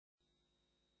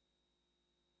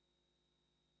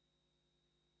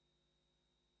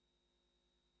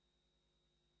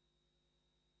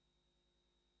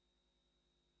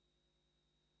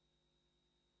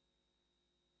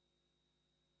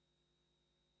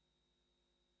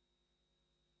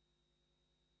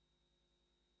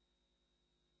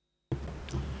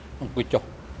អង្គុយចុះ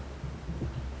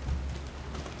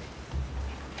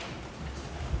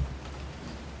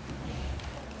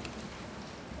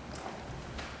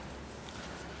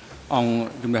អង្គ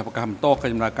ជំនះប្រកាសបន្តកិ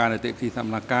ច្ចដំណើរការនីតិវិធីសក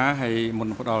ម្មការហើយមុន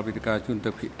ផ្ដល់វិធីការជូនទៅ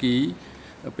ភាគី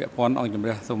ពាក់ព័ន្ធអង្គជំ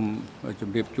នះសូមជ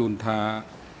ម្រាបជូនថា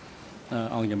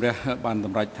អង្គជំនះបានស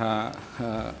ម្រេចថា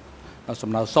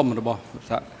សំណើសុំរបស់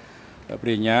សហព្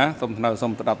រះញ្ញាសូមស្នើ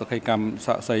សុំស្ដាប់សក្ខីកម្ម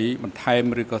សាក់សីបន្ថែម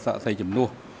ឬក៏សាក់សីជំនួស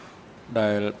ដែ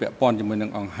លពាក់ព័ន្ធជាមួយនឹ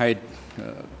ងអង្គហេតុ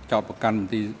ចោតប្រកាន់ម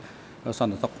ន្ទីរស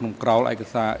ន្តិសុខក្នុងក្រោលឯក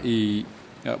សារ E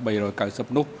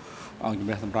 390នោះអង្គជំ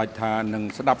នះសម្រេចថានឹង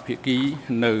ស្ដាប់ភាគី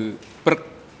នៅព្រឹក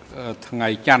ថ្ងៃ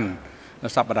ច័ន្ទ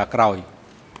សប្តាហ៍ក្រោយ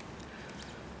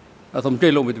សូមជួ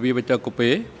យលោកវិទ្យាវិជ្ជកូ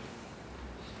ពេ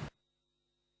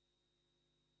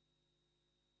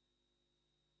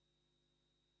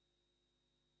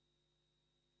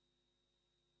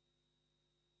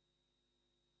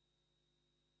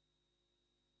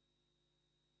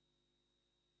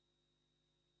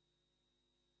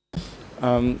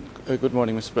Good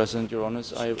morning, Mr. President, Your Honours.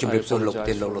 I apologize for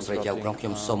interrupting the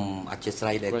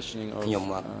questioning of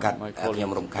my colleague for the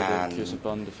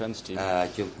Q-Sampon defence team. But I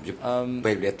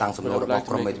would like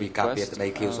to make a request in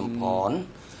light of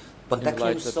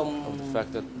the fact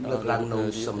that the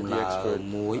expert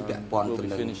will be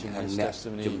finishing his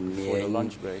testimony before the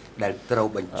lunch break. Our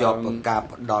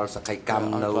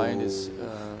client is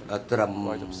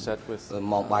quite upset with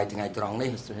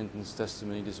Mr. Hinton's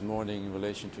testimony this morning in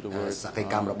relation to the word use of the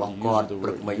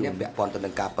word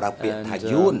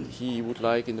you. And he would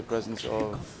like, in the presence of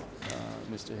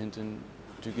Mr. Hinton,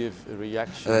 to give a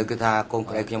reaction to his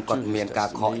testimony, and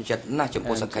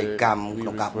we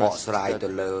request that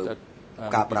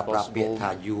possible,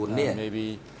 maybe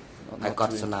not to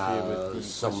interfere with the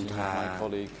questioning of my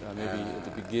colleague, maybe at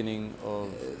the beginning of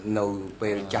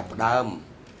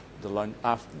the lunch,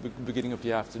 beginning of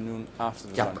the afternoon after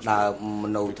the lunch. The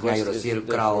request is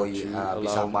therefore to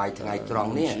allow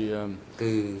GM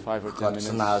 5 or 10 minutes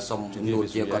to give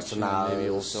his reaction, and maybe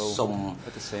also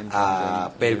at the same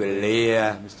time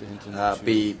Mr. Hinton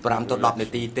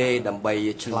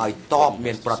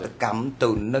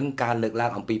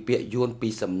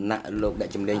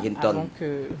Avant que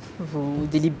vous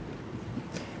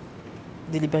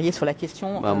délibériez sur la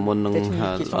question, peut-être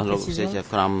une question de précision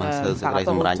par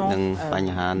rapport au temps.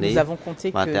 Nous avons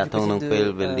compté que du côté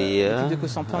de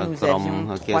Q-Sampon, nous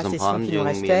avions 3 sessions qui nous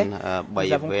restaient.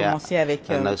 Nous avons commencé avec...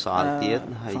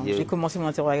 j'ai commencé mon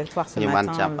interrogatoire ce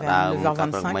matin vers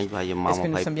 9h25. Est-ce que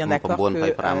nous sommes bien d'accord que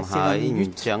ces 20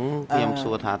 minutes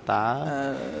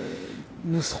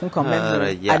nous serons quand même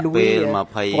alloués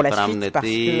pour la suite parce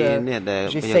que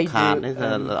j'essaye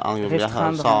de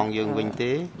restreindre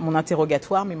mon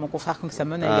interrogatoire, mais mon confrère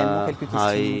Q-Sampon a également quelques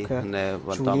questions. Donc,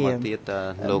 je voulais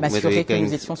m'assurer que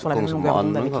nous étions sur la même longueur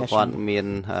d'onde avec la Chambre.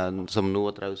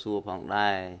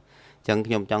 ចឹង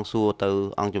ខ្ញុំចង់សួរទៅ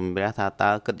អង្គជំរះថា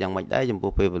តើគិតយ៉ាងម៉េចដែរចំ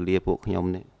ពោះពេលវេលាពួកខ្ញុំ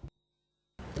នេះ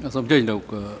សូមជឿលោក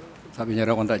សាភិញ្ញា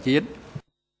រកអន្តរជាតិ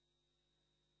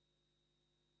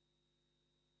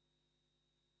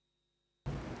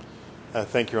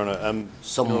Thank you, Your Honour. In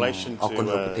relation to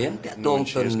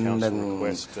Chair's Council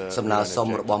request, some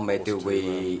របស់មេធាវី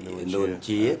នួន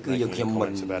ជាគឺយើងខ្ញុំមិ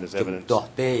នជំទាស់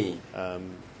ទេ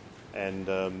and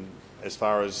as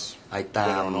far as whether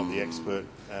or not the expert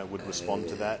would respond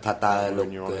to that, ថាតើលោក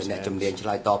អ្នកជំនាញឆ្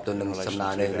លើយតបទៅនឹងសំណើ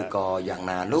នេះឬក៏យ៉ាង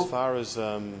ណានោះ As far as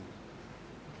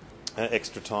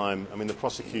extra time, I mean the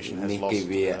prosecution has lost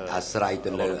អាស្រ័យទៅ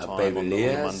លើពេលវេលា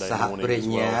សហប្រ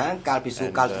ញ្ញាកាលពីសួរ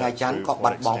កាលថ្ងៃច័ន្ទក៏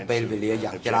បាត់បង់ពេលវេលា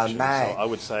យ៉ាងច្រើនដែរ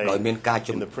ដោយមានការ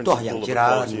ជំទាស់យ៉ាងច្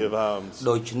រើន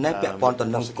ដូច្នេះពាក់ព័ន្ធទៅ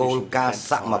នឹងគោលការណ៍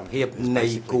សមភាពនៃ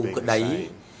គូក្តី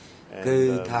គឺ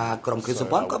ថាក្រុមគ្រឿងស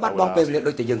ម្ព័ន្ធក៏បាត់បង់ពេលវេលា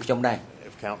ដូចតែយើងខ្ញុំដែរ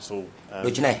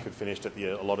ដូច្នេះ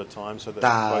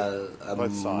តើ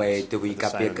មេធាវីកា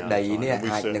រពារក្តីនេះ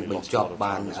អាចនឹងបញ្ចប់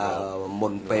បានមុ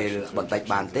នពេលបន្តិច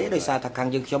បានទេដោយសារថាខាង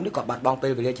យើងខ្ញុំនេះក៏បាត់បង់ពេ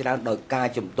លវេលាច្រើនដោយការ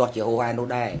ជំទាស់ជាហូរហែនោះ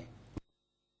ដែរ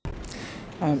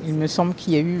Il me semble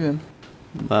qu'il y a eu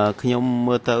ខ្ញុំ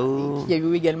មើលទៅ il y a eu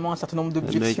également un certain nombre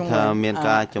d'objections à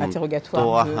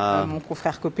l'interrogatoire de mon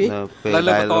confrère Copé ហើយ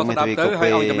លើបន្តស្ដាប់ទៅហើ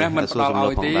យអង្គជំនះមិនផ្ដល់ឲ្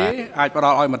យទេអាចផ្ដ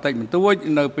ល់ឲ្យបន្តិចបន្តួច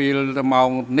នៅពេលម៉ោង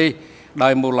នេះ ដោ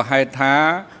យមូលហេតុថា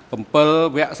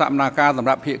 7 វគ្គសកម្មភាពសម្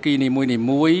រាប់ភាគីនី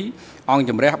មួយៗអង្គ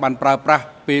ជំរះបានប្រើប្រាស់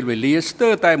ពេលវេលាស្ទើ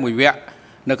រតែមួយវគ្គ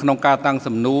នៅក្នុងការតាំង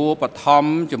សំណួរបឋម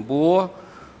ចំពោះ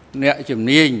អ្នកជំ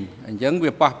នាញអញ្ចឹង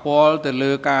វាប៉ះពាល់ទៅ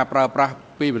លើការប្រើប្រាស់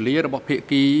ពេលវេលារបស់ភា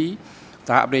គី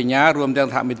សហប្រញ្ញារួមទាំង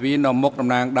សហមិត្តវិនៅមុខតំ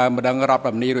ណាងដើមម្ដងរាប់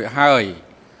រំនីរួចហើយ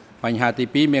បញ្ហាទី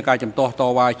 2 មានការចំទាស់ត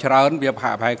វ៉ាច្រើនវាប្រ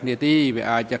ហាក់ប្រហែលគ្នាទីវា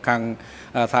អាចខាង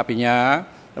សហប្រញ្ញា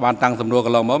បានតាំងសំណួរក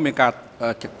ន្លងមកមានការ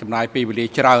ចំណាយពេលវេលា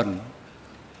ច្រើន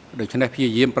ដូច្នេះព្យា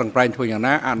យាមប្រឹងប្រែងធ្វើយ៉ាង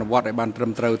ណាអនុវត្តឲ្យបានត្រឹ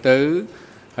មត្រូវទៅ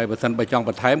ហើយបើសិនបើចង់ប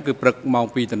ន្ថែមគឺព្រឹកម៉ោង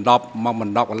2 ដល់ 10ម៉ោង 10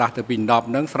 កន្លះទៅ 2 ដល់ 10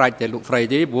ហ្នឹងស្រេចតែលោកស្រី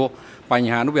ទេព្រោះប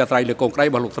ញ្ហានោះវាអាស្រ័យលើកូនក្តីរ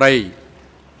បស់លោកស្រី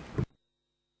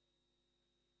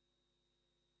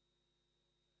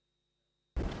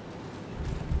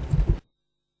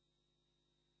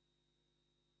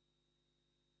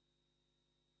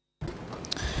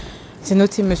C'est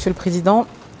noté, Monsieur le Président.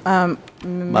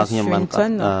 Monsieur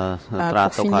Hinton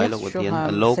pour finir sur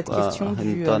cette question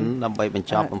du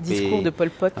discours de Pol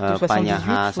Pot de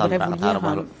 78, je voudrais vous lire un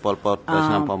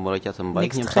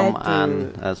extrait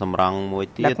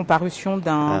de la comparution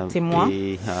d'un témoin.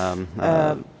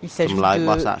 Il s'agit du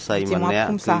témoin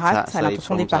Koum Sarat. À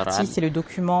l'intention des parties, c'est le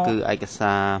document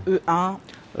E1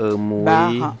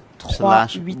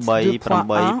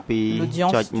 382.1,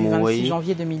 l'audience du 26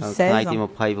 janvier 2016.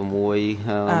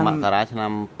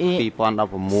 Et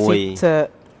c'est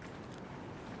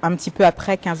un petit peu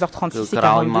après 15h36 et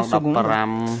 42 secondes.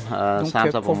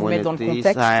 Donc, pour vous mettre dans le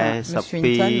contexte, Monsieur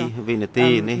Hinton,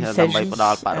 il s'agit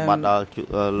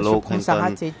Monsieur Koum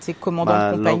Sarat était commandant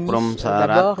de compagnie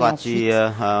d'abord et ensuite est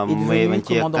devenu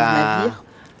commandant de navire.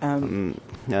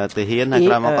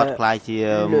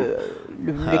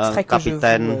 L'extrait que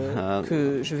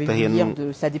je vais vous lire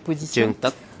de sa déposition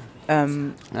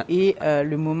et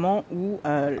le moment où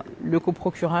le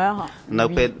coprocureur le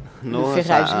fait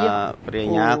réagir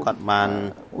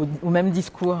au même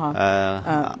discours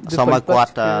de Pol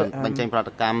Pot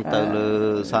que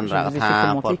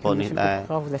le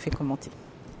procureur vous a fait commenter.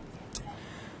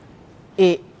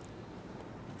 Et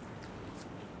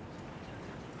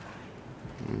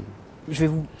je vais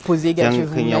vous poser également, je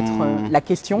vais vous mettre la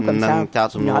question, comme ça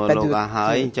il n'y aura pas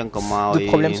de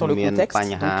problème sur le contexte.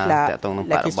 Donc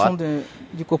la question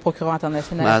du coprocureur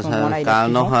international à ce moment-là est la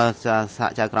suivante.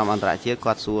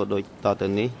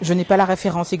 Je n'ai pas la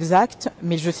référence exacte,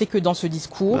 mais je sais que dans ce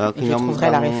discours, et je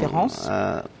trouverai la référence,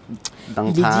 il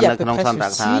est dit à peu près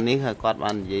ceci.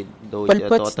 Pol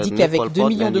Pot dit qu'avec 2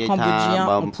 millions de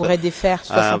Cambodgiens, on pourrait défaire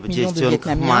 60 millions de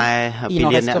Vietnamiens, et il en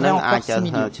resterait encore 6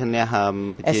 millions.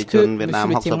 Est-ce que, monsieur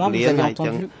le témoin, vous avez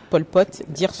entendu Pol Pot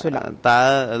dire cela? Et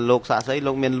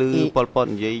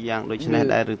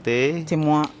le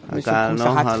témoin, monsieur Koum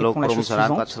Sarat, répond la chose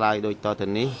suivante.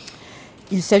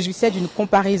 Il s'agissait d'une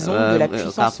comparaison de la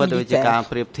puissance militaire 1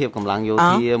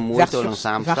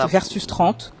 versus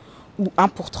 30 ou 1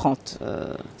 pour 30.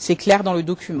 C'est clair dans le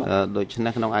document.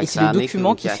 Et c'est le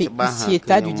document qui fait ici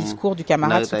état du discours du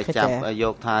camarade secrétaire. Et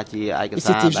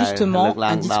c'était justement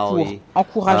un discours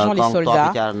encourageant les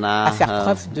soldats à faire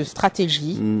preuve de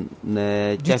stratégie,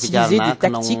 d'utiliser des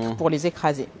tactiques pour les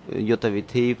écraser.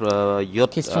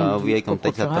 Question du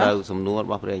procureur.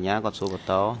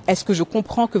 Est-ce que je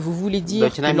comprends que vous voulez dire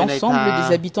que l'ensemble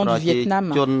des habitants du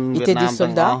Vietnam étaient des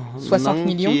soldats, 60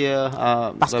 millions?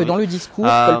 Parce que dans le discours,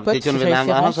 Pol Pot fait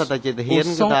référence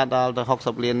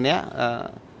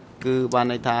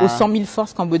aux 100 000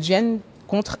 forces cambodgiennes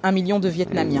contre 1 million de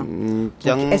Vietnamiens.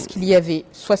 Est-ce qu'il y avait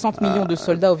 60 millions de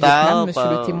soldats au Vietnam, monsieur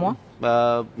le témoin? Et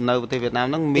la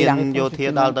réponse du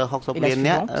témoin est la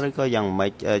suivante.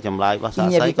 Il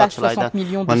n'y avait pas 60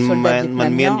 millions de soldats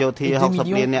vietnamiens et 2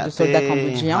 millions de soldats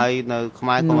cambodgiens.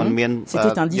 Non,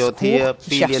 c'était un discours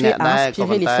qui cherchait à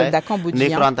inspirer les soldats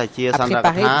cambodgiens à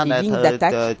préparer des lignes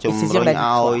d'attaque et saisir la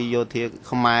victoire.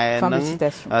 Fin de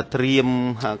citation.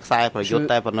 Je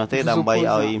vous oppose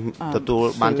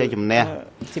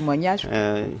ce témoignage.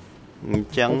 Vous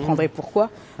comprendrez pourquoi.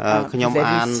 Vous avez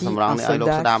ici un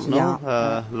soldat qui a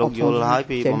entendu, qui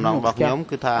a lu en tout cas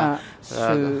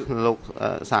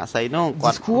ce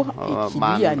discours et qui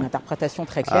lui a une interprétation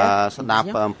très claire. J'ai bien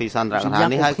compris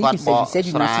qu'il s'agissait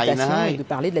d'une incitation et de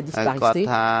parler de la disparité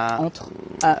entre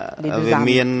les deux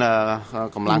armées. Il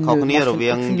ne mentionne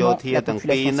aucunement la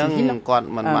population civile.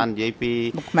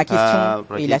 Donc ma question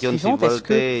est la suivante. Est-ce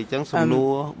que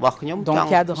dans le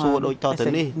cadre,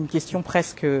 c'est une question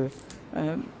presque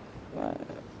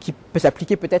qui peut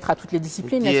s'appliquer peut-être à toutes les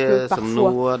disciplines. Est-ce que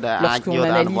parfois, lorsqu'on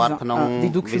analyse des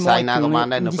documents et qu'on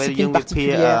a une discipline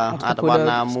particulière,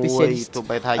 anthropologue, spécialiste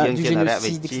du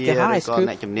génocide, etc., est-ce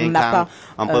qu'on n'a pas,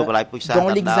 dans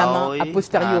l'examen a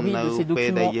posteriori de ces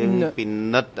documents,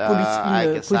 une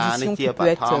position qui peut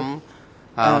être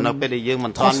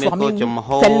transformée,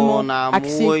 tellement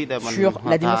axée sur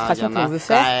la démonstration qu'on veut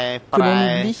faire, que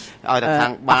l'on oublie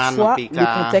parfois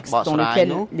le contexte dans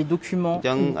lequel les documents,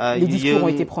 les discours ont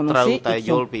été prononcés et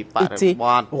qui ont été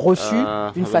reçus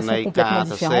d'une façon complètement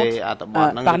différente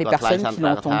par les personnes qui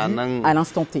l'ont entendu à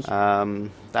l'instant T.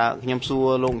 ta nhâm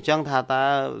xua lùng chân tha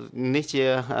ta nít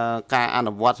chia ca ăn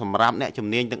ở vót sầm rám nè chùm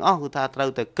niên từng óc ta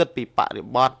trâu từ cất bị bạ để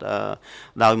bót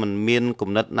đòi mình miên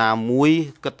cùng nứt na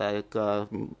muối cất tại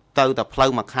trâu tập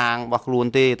phơi mặc hàng bọc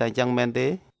luôn tê tại chân men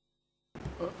tê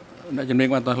nãy chùm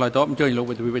niên quan toàn lời tốt chơi lục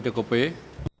về cho copy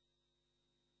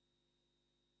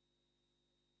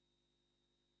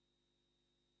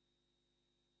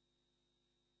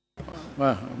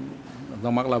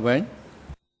Jean Marc Laban.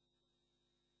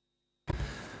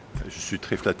 Je suis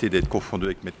très flatté d'être confondu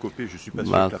avec Maître Copé. Je suis pas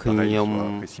sûr que l'appareil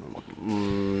soit réciproque.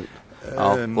 អ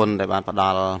រគុណដែលបានផ្ដ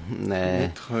ល់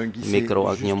មីក្រូ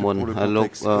ឲ្យខ្ញុំមុនហើយលោក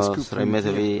ស្រីមេ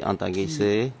ធាវីអន្តរកិ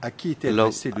សេលោ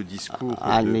ក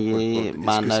អាចនិយាយ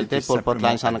បានដែរទេពលរដ្ឋថ្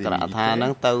លែងសន្និដ្ឋានថាហ្នឹ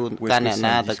ងទៅកាន់អ្នក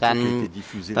ណាទៅកាន់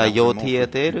តែយោធា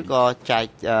ទេឬក៏ចែក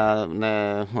នៅ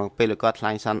ពេលគាត់ថ្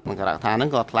លែងសន្និដ្ឋានថាហ្នឹង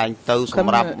ក៏ថ្លែងទៅស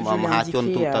ម្រាប់មហាជន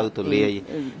ទូទៅទូលាយ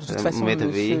មេធា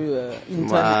វី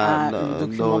ដូច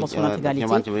ខ្ញុំ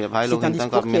បានជម្រាបហើយលោកហ្នឹង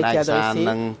គាត់មានឯកសារហ្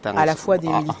នឹងទាំ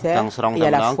ងស្រុង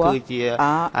ទាំងម្ដងគឺជា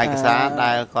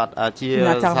une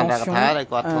intervention.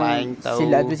 C'est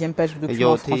la deuxième page du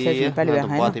document français, je n'ai pas le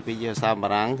RN.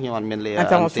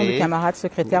 Intervention du camarade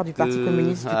secrétaire du Parti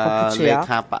communiste du Kampuchea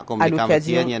à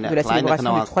l'occasion de la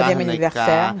célébration du 3e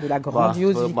anniversaire de la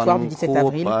grandiose victoire du 17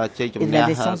 avril et de la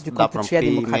naissance du Kampuchea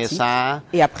démocratique.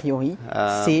 Et a priori,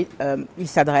 il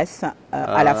s'adresse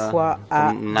à la fois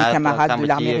à des camarades de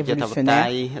l'armée révolutionnaire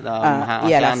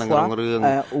et à la fois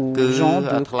aux gens de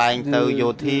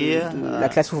la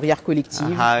classe ouvrière collective,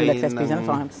 de la classe paysanne,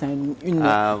 enfin c'est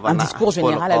un discours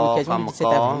général à l'occasion du 17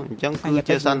 avril. Il n'y a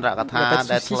pas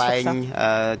de souci sur ça.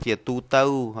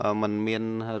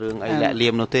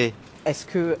 Est-ce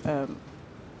que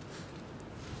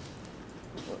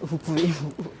vous pouvez je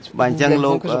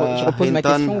repose ma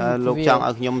question, vous pouvez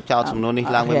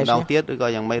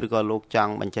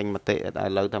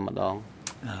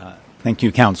Thank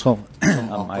you, Council.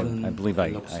 I believe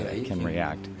I can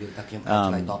react.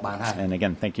 And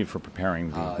again, thank you for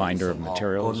preparing the binder of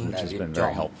materials, which has been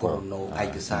very helpful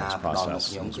in this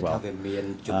process as well.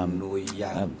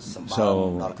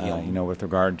 With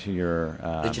regard to your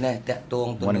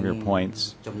one of your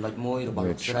points,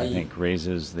 which I think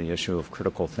raises the issue of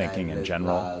critical thinking in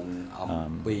general,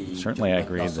 certainly I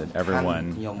agree that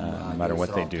everyone, no matter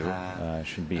what they do,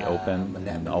 should be open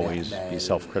and always be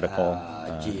self-critical,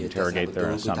 interrogate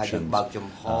their assumptions,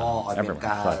 everyone.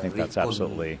 So I think that's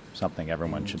absolutely something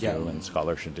everyone should do, and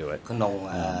scholars should do it.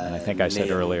 And I think I said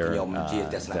earlier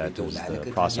that as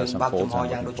the process unfolds, I'm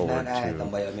looking forward to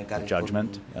the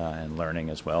judgment and learning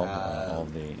as well, all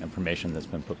the information that's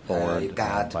been put forward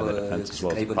by the defense as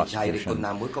well as the prosecution,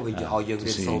 to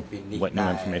see what new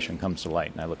information comes to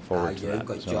light, and I look forward to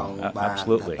that. So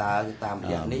absolutely.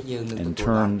 In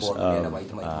terms of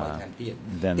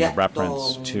then the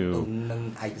reference to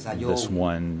this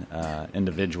one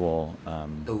individual,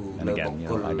 and again,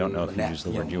 I don't know if he used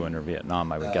the word UN or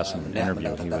Vietnam. I would guess in an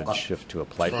interview he would shift to a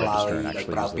polite register and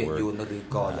actually use the word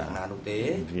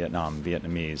Vietnam,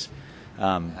 Vietnamese.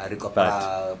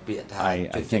 But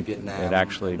I think it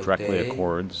actually directly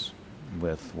accords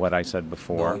with what I said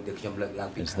before,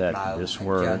 is that this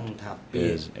word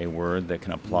is a word that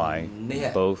can apply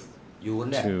both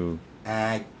to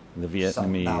the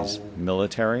Vietnamese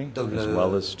military as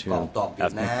well as to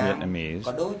ethnic Vietnamese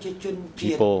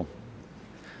people.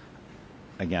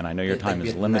 Again, I know your time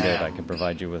is limited. I can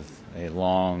provide you with a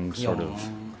long sort of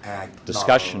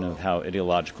discussion of how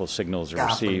ideological signals are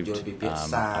received.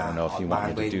 I don't know if you want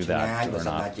me to do that or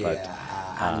not, but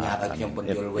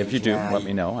if you do, let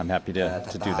me know. I'm happy to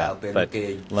do that. But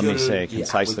let me say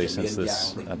concisely, since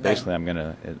this basically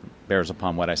it bears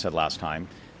upon what I said last time.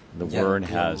 The word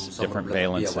has different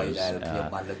valences,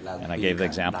 and I gave the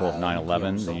example of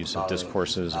 9/11, the use of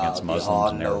discourses against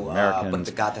Muslims and Arab Americans,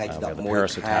 the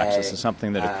Paris attacks. This is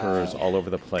something that occurs all over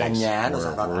the place,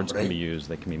 where words can be used,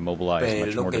 they can be mobilized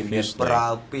much more diffusely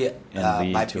and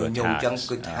lead to attacks.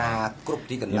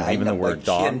 Even the word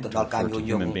dog, to refer to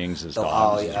human beings as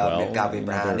dogs as well.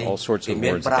 There are all sorts of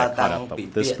words that get caught up, but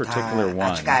this particular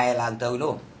one,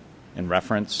 in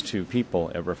reference to people,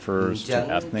 it refers to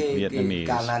ethnic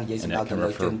Vietnamese, and it can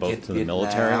refer both to the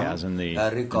military, as in the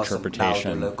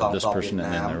interpretation of this person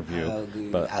and in their view,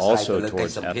 but also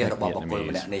towards ethnic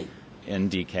Vietnamese in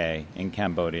DK, in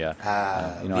Cambodia.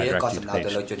 I direct you to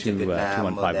page 215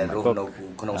 of my book.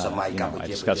 I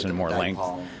discuss it in more length.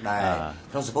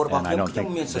 And I don't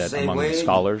think that among the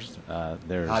scholars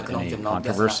there's any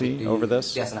controversy over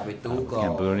this.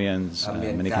 Cambodians,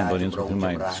 many Cambodians with whom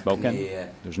I've spoken,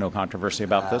 there's no controversy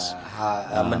about this. So,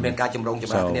 with Mr.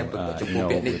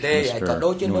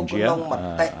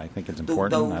 Nguyen, I think it's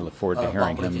important. I look forward to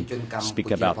hearing him speak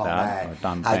about that, or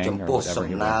Don Bang, or whatever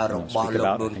he will speak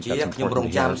about. I think that's important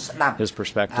to hear his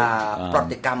perspective.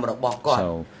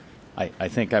 So I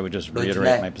think I would just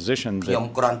reiterate my position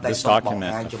that this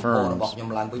document affirms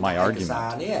my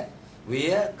argument.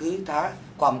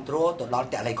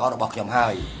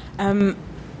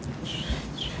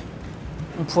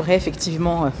 On pourrait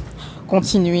effectivement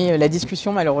continuer la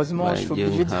discussion. Malheureusement, je suis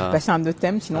obligée de passer à un autre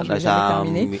thème, sinon je ne vais jamais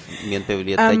terminer.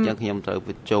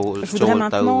 Je voudrais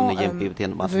maintenant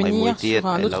venir sur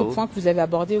un autre point que vous avez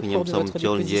abordé au cours de votre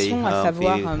déposition, à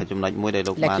savoir la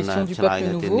question du peuple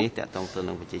nouveau,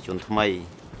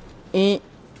 et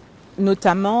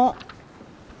notamment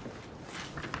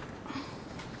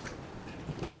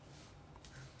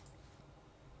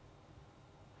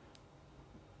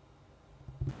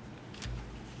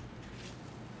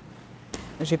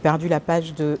j'ai perdu la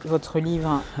page de votre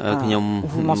livre où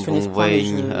vous mentionnez ce point, mais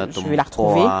je vais la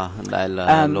retrouver.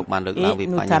 Et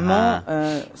notamment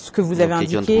ce que vous avez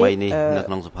indiqué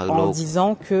en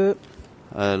disant que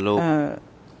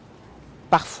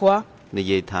parfois,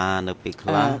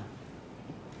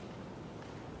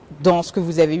 dans ce que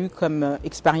vous avez eu comme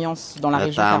expérience dans la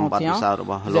région 41,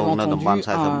 vous avez entendu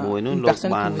une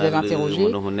personne que vous avez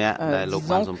interrogée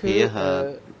disant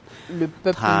que le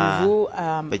peuple nouveau,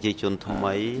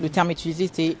 le terme utilisé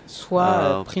était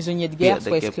soit prisonnier de guerre,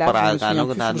 soit esclave. Je me souviens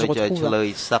plus, je retrouve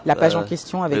la page en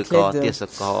question avec l'aide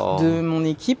de mon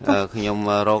équipe.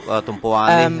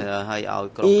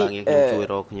 Et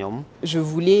je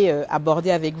voulais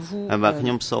aborder avec vous un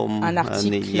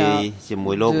article de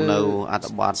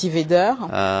Steve Eder,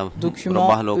 document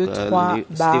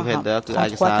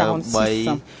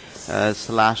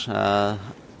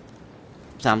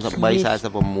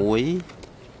E3/3346.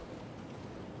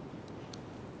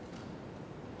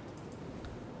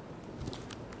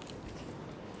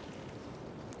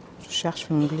 Je cherche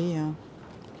l'onglet.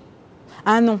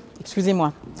 Ah non,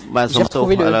 excusez-moi. J'ai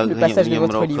retrouvé le passage de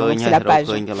votre livre. C'est la page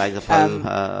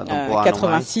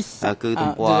 86 de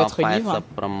votre livre.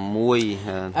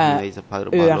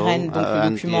 ERN, donc le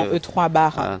document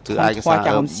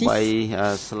E3/3346.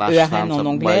 ERN en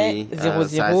anglais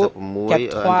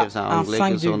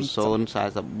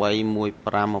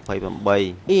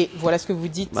 00431528. Et voilà ce que vous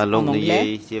dites en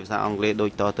anglais.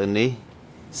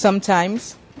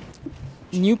 Sometimes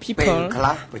new people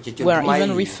were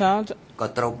even referred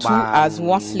to as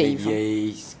war slave.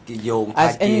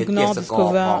 As Engnor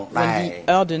discovered when he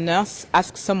heard a nurse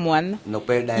ask someone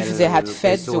if they had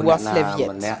fed the war slave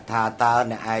yet.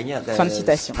 Fin de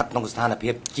citation.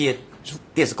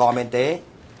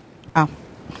 Ah.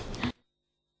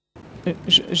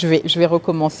 Je vais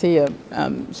recommencer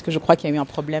parce que je crois qu'il y a eu un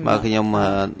problème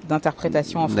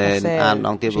d'interprétation en français.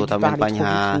 J'ai dû parler trop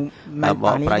vite ou mal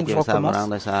parler, donc je recommence.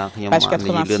 Page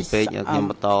 86 du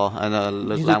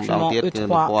document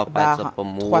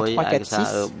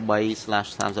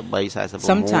E3/3346.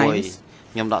 Sometimes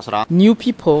new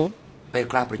people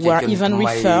were even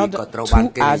referred to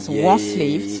as war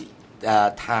slaves.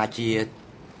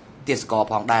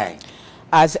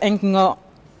 As Engnor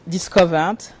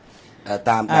discovered.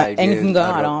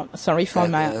 Alors, sorry for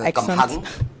my accent.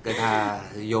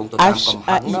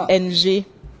 H-A-I-N-G,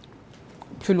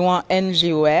 plus loin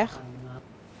N-G-O-R.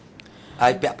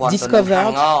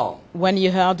 Discovered when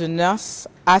you heard a nurse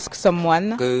ask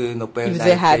someone if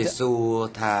they had,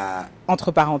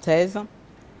 entre parenthèses,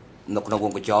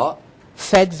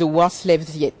 fed the war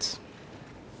slaves yet.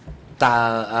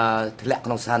 Fin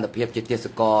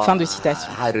de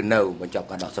citation.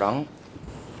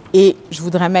 Et je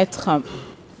voudrais mettre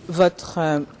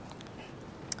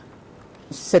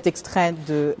cet extrait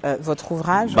de votre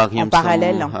ouvrage en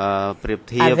parallèle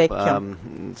avec un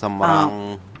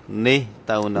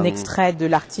extrait de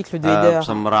l'article de Eder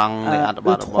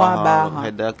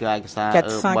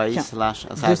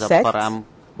E3/4527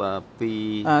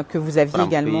 que vous aviez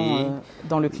également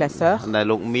dans le classeur.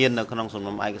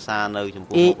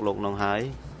 Et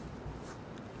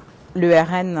le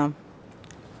RN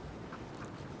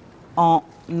en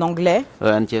anglais.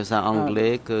 Là,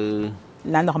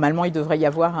 normalement, il devrait y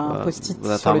avoir un post-it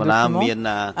sur le document.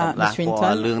 Monsieur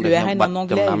Hinton, le RN en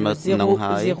anglais est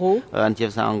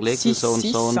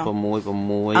 006614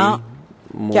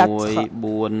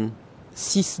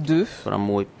 6.2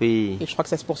 et je crois que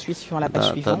ça se poursuit sur la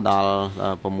page suivante.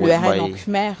 Le RN en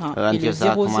Khmer il est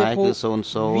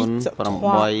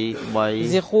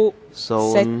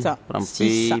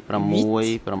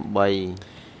 0080768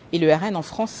 et le RN en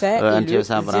français est le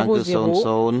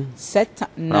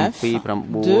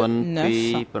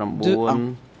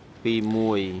 00792921.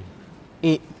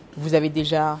 Et vous avez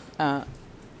déjà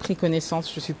pris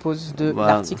connaissance, je suppose, de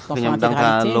l'article dans son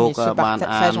intégralité, mais ce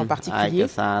passage en particulier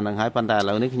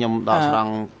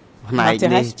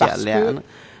m'intéresse parce que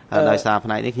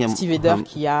Steve Heder,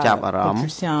 qui a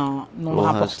propulsé un nombre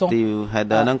important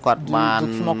de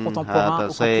documents contemporains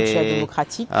au Kampuchea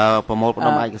démocratique, cite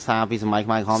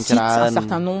un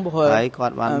certain nombre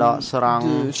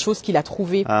de choses qu'il a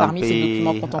trouvées parmi ces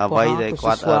documents contemporains, que ce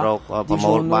soit des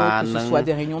journaux, que ce soit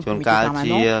des réunions de comité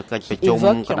permanent, qui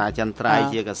évoquent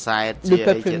le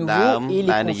peuple nouveau et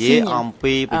les consignes qui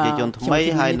ont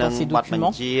été données dans ces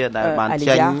documents à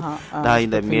l'égard du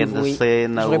peuple nouveau.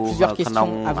 J'aurais plusieurs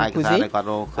questions à vous poser,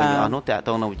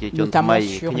 notamment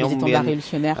sur les étendards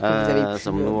révolutionnaires que vous avez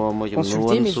pu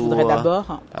consulter, mais je voudrais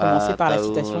d'abord commencer par la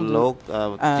citation de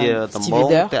Steve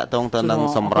Heder,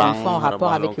 toujours encore une fois en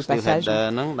rapport avec le passage que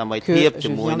je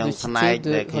viens de citer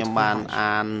de votre ouvrage.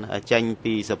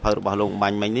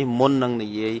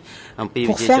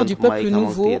 Pour faire du peuple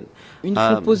nouveau une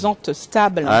composante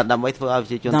stable d'un bloc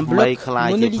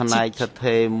monolithique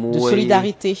de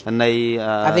solidarité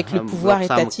avec le pouvoir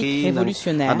étatique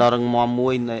révolutionnaire,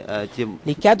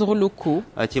 les cadres locaux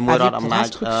avaient pour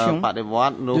instruction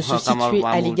de se situer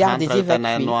à l'égard des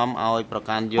évacués,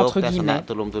 entre guillemets,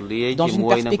 dans une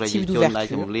perspective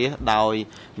d'ouverture, en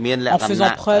faisant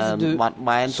preuve de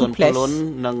souplesse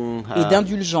et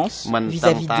d'indulgence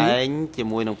vis-à-vis d'eux,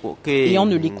 et en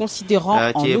ne les considérant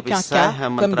en aucun cas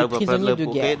comme des prisonniers de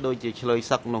guerre.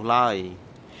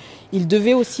 Il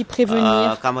devait aussi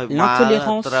prévenir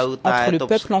l'intolérance entre le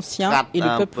peuple ancien et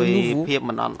le peuple nouveau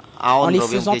en les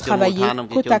faisant travailler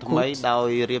côte à côte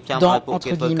dans,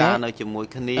 entre guillemets,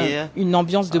 une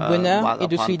ambiance de bonheur et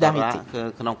de solidarité.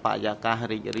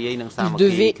 Il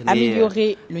devait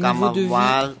améliorer le niveau de vie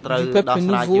du peuple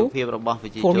nouveau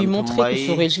pour lui montrer que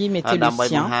ce régime était le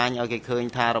sien,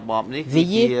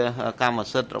 veiller à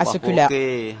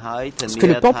ce que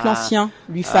le peuple ancien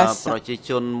lui fasse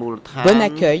bon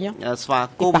accueil et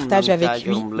partage avec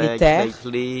lui les terres,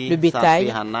 le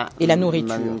bétail et la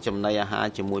nourriture.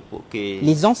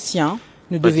 Les anciens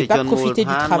ne devaient pas profiter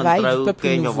du travail du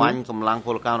peuple nouveau,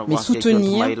 mais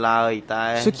soutenir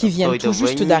ceux qui viennent tout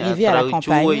juste d'arriver à la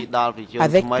campagne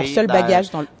avec pour seul bagage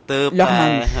dans leurs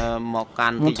mains,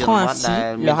 montrant ainsi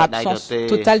leur absence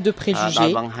totale de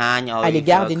préjugés à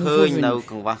l'égard des nouveaux venus.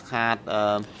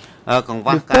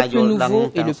 Le peuple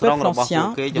nouveau et le peuple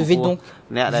ancien devaient donc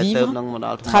vivre,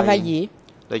 travailler,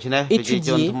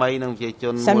 étudier,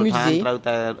 s'amuser,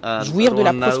 jouir de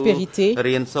la prospérité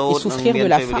et souffrir de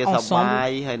la faim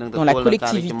ensemble dans la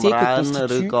collectivité que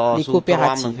constituent les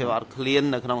coopératives.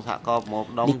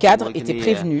 Les cadres étaient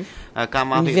prévenus.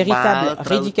 Une véritable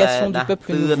rééducation du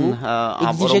peuple nouveau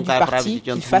exigeait du parti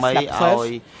qu'il fasse la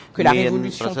preuve que la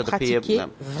révolution pratiquait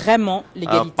vraiment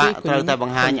l'égalité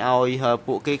économique.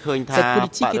 Cette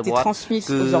politique était transmise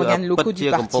aux organes locaux du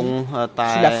parti sous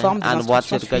la forme des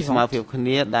instructions suivantes.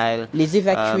 Les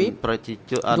évacués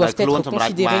doivent être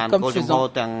considérés comme faisant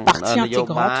partie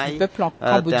intégrante du peuple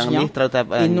cambodgien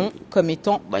et non comme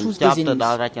étant tous des ennemis.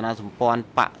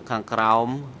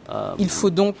 Il faut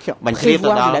donc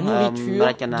prévoir de la nourriture,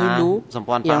 de l'eau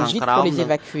et un gîte pour les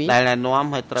évacués,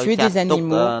 tuer des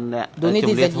animaux, donner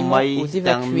des aliments aux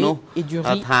évacués et du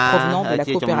riz provenant de la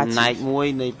coopérative. Je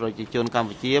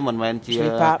ne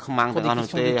vais pas, pour des questions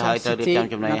de temps, citer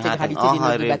l'intégralité des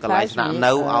notes de bas de page,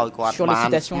 mais sur les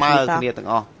citations, je ne vais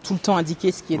pas tout le temps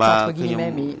indiquer ce qui est entre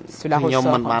guillemets, mais cela ressort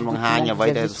dans le document que vous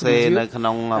avez sous les yeux.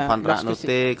 Lorsque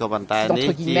c'est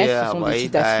entre guillemets, ce sont des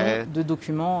citations de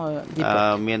documents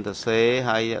d'époque.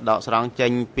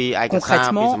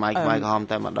 Concrètement,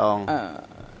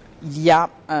 il y a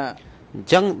en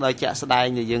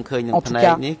tout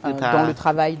cas dans le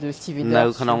travail de Steve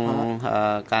Heder sur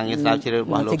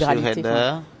l'intégralité,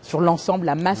 sur l'ensemble,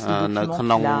 la masse de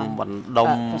documents qu'il a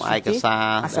consultés,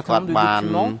 un certain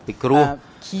nombre de documents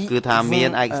qui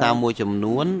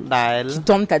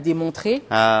tendent à démontrer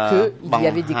qu'il y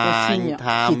avait des consignes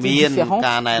qui étaient différentes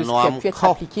de ce qui a pu être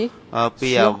appliqué sur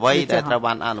le terrain.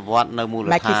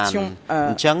 Ma question,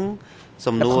 la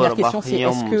première question, c'est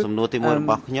est-ce que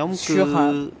sur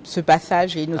ce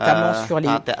passage et notamment sur les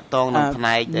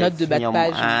notes de bas de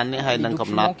page, les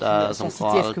documents qui sont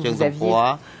cités, est-ce que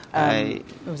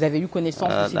vous avez eu connaissance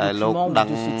de ces documents ou de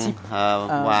ce type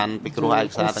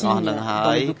de consignes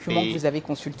dans les documents que vous avez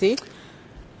consultés?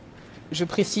 Je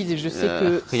précise et je sais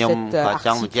que cet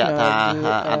article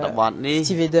de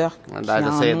Steve Heder, qui a un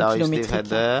nom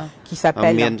kilométrique, qui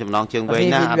s'appelle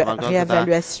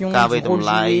Réévaluation du rôle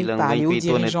joué par les hauts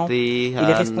dirigeants et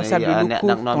les responsables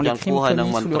locaux dans les crimes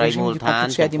commis sous le régime du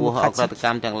Kampuchea démocratique,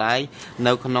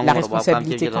 la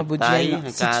responsabilité cambodgienne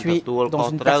située dans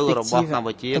une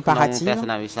perspective comparative.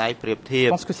 Je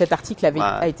pense que cet article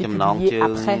a été publié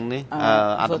après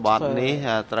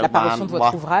l'apparition de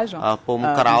votre ouvrage.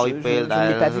 Je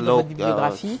n'ai pas vu dans votre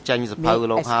bibliographie, mais est-ce que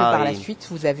par la suite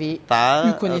vous avez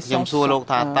eu connaissance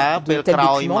de tels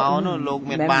documents ou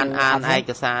même avant,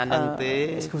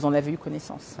 est-ce que vous en avez eu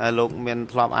connaissance?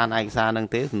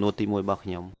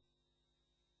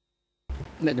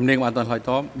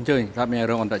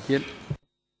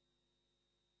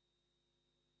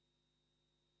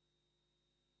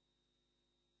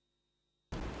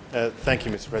 Thank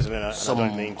you, Mr. President. I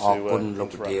don't mean to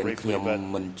interrupt briefly, but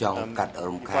if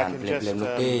I can just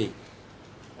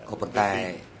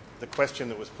the question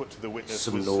that was put to the witness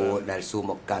was perhaps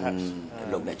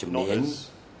not as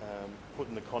put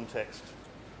in the context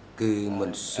as it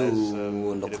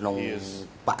appears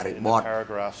in the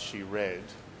paragraphs she read,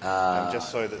 just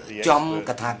so that the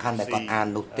expert can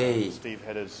see Steve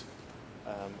Hedder's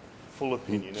full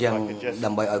opinion. If I could just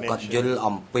mention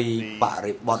the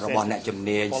sentence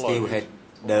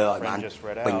that friend just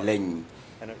read out,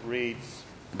 and it reads,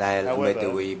 however,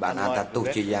 unlike the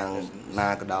veterans,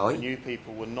 new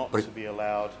people were not to be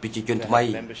allowed to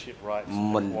have membership rights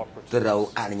in the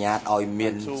cooperatives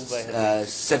until they had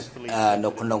successfully in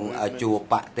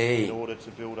order to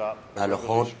build up a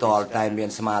revolutionary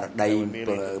state. They were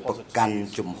merely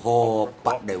depositories of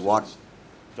cooperatives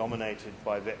dominated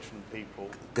by veteran people.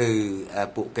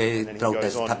 And then he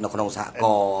goes on. And the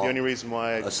only reason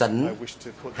why I wish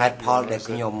to put that is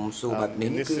that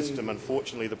in this system,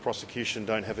 unfortunately, the prosecution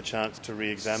don't have a chance to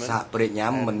re-examine. And as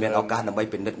my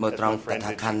friend had put some of my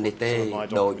documents in context,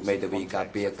 I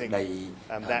think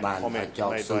that comment made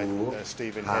by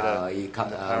Stephen Hedder in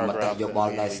the paragraph that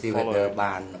immediately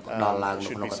followed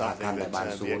should be something that the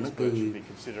expert should be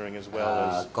considering as well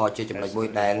as what was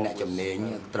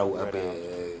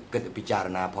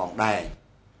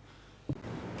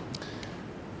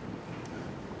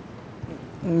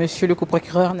Monsieur le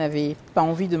co-procureur n'avait pas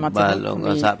envie de m'interrompre,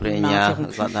 mais il m'a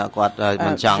interrompu.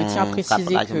 Je tiens à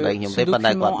préciser que ce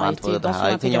document a été dans son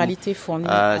intégralité fourni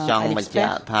à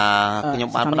l'expert.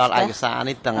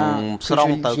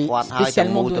 J'ai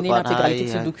spécialement donné l'intégralité de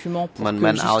ce document pour que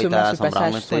justement ce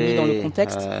passage soit mis dans le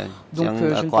contexte. Donc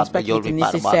je ne pense pas qu'il était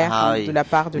nécessaire de la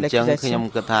part de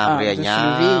l'accusation de se lever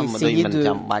et essayer de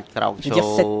dire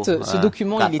ce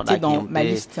document, il était dans ma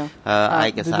liste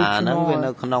de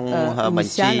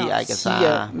documents initiale. Si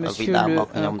monsieur le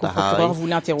co-procureur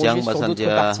voulait interroger sur d'autres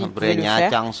parties, il pouvait le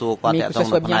faire, mais que ce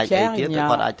soit bien clair, il n'y a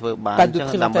pas de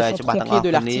présentation tronquée de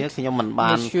l'article.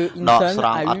 Monsieur Hinton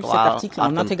a lu cet article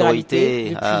en intégralité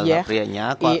depuis hier et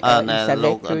il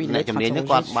savait qu'il allait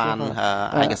être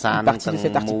interrogé sur une partie de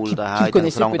cet article qu'il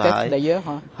connaissait peut-être d'ailleurs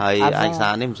avant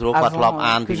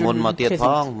que je le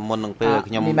présente.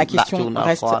 Mais ma question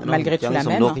reste malgré tout la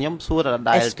même.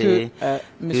 Est-ce que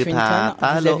monsieur Hinton,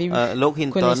 vous avez eu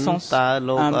connaissance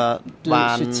de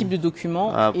ce type de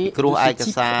document et de ce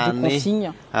type de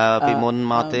consigne qui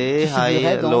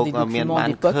figurait dans des documents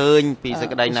d'époque au sujet du fait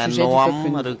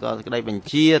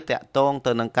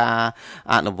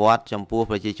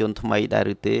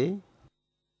que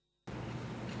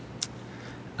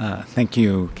Thank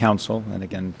you, counsel, and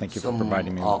again, thank you for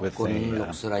providing me with a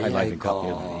highlighted copy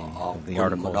of the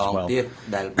article as well.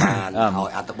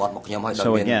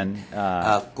 So again,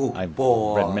 I've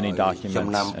read many documents,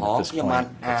 and at this point,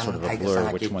 it's sort of a blur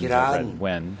which ones I read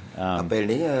when. But, I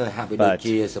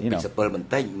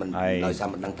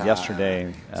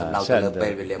yesterday said that,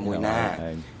 I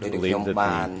believe that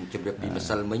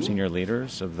the senior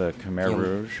leaders of the Khmer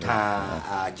Rouge,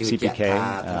 CPK,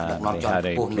 they had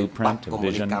a blueprint, a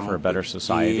vision for a better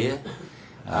society.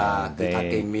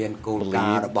 They believed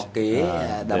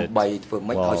that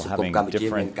while having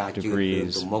different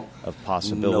degrees of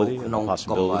possibility, the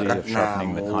possibility of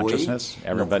sharpening the consciousness,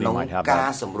 everybody might have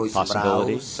that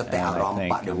possibility, and I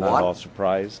think I'm not at all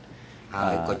surprised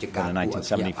that in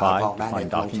 1975 to find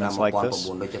documents like this.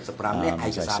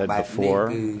 As I said before,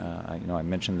 I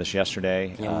mentioned this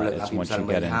yesterday, it's once you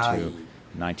get into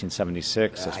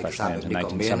 1976, especially into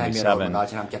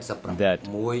 1977, that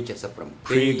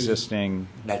pre-existing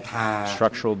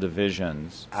structural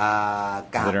divisions that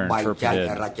are interpreted,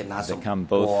 that come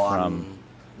both from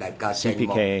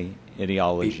CPK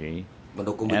ideology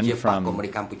and from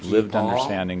lived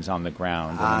understandings on the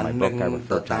ground. And in my book, I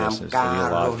refer to this as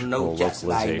ideological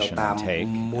localization and take.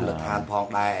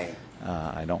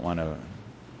 I don't want to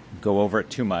go over it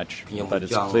too much, but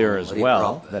it's clear as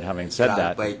well that having said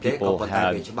that, people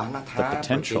had the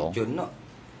potential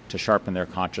to sharpen their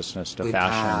consciousness to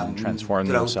fashion and transform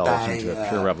themselves into a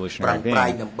pure revolutionary being.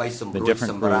 The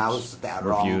different groups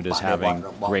were viewed as having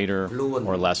greater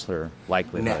or lesser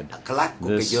likelihood.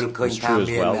 This is true as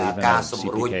well even of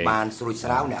CPK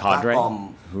cadre,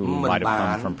 who might have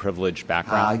come from privileged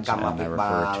backgrounds, and I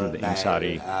refer to the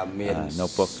Insari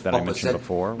notebook that I mentioned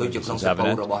before, which is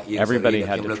evident. Everybody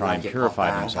had to try and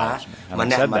purify themselves.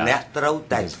 Having said that,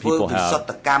 because people have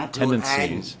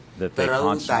tendencies that they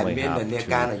constantly have to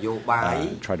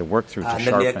try to work through, to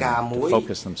sharpen, to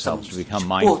focus themselves, to become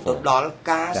mindful, to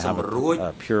have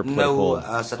a pure political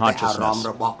consciousness.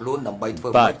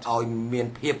 But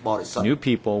new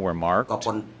people were marked,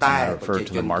 and I refer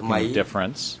to the marking of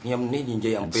difference,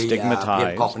 and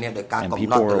stigmatized, and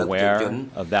people were aware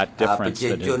of that difference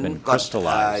that had been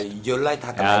crystallized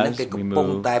as we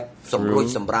move through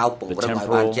the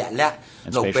temporal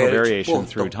and spatial variation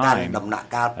through time.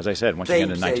 As I said, once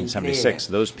again in 1976,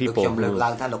 those people who,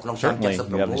 certainly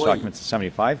you have these documents in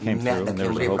 75 came through, and there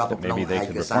was a hope that maybe they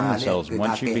could reform themselves.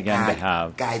 Once you began to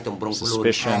have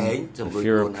suspicion, the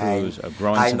fear of coups, a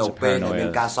growing sense of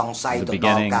paranoia, the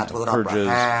beginning of purges,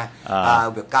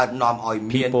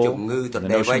 people, the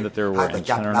notion that there were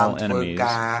internal enemies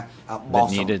that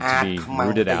needed to be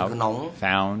rooted out,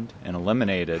 found, and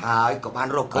eliminated on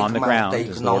the ground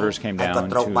as the orders came down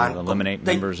to eliminate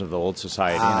members of the old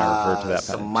society, and I refer to that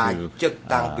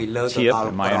to TIP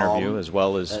in my interview, as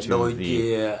well as to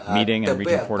the meeting in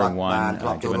Region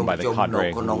 41 given by the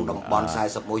cadre who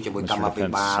Mr.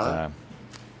 Defense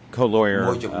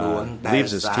co-lawyer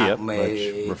believes is TIP,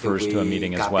 which refers to a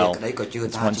meeting as well.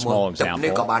 It's one small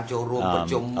example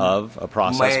of a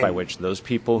process by which those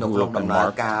people who have been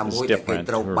marked as different,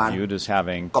 who are viewed as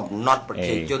having a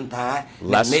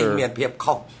lesser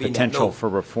potential for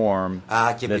reform,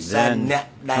 that then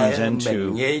turns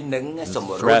into the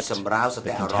threat,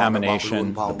 the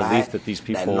contamination, the belief that these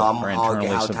people are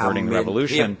internally subverting the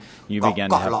revolution. You begin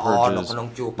to have purges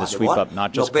that sweep up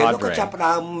not just cadre,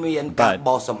 but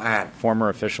former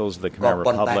officials of the Khmer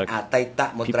Republic,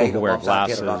 people who wear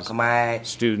glasses,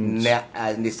 students,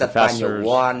 professors.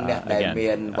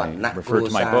 Again, I refer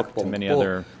to my book, to many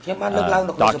other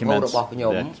documents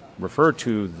that refer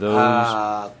to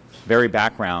those very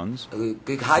backgrounds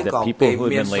that people who had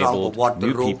been labeled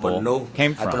new people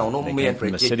came from. They came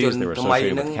from the cities, they were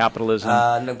associated with capitalism,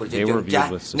 they were viewed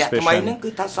with suspicion.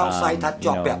 As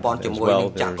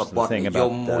well, there's the thing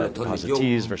about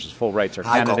positees versus full rights or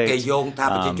candidates. I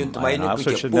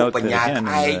also should note that,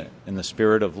 again, in the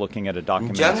spirit of looking at a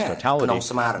document in its totality,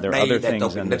 there are other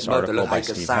things in this article by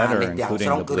Steve Hedder,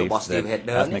 including the belief that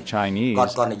ethnic Chinese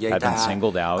had been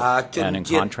singled out, and in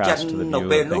contrast to the view of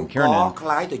Ben Kiernan,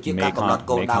 may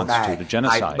constitute a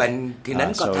genocide.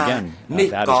 So again,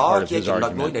 that is part of his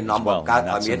argument as well. And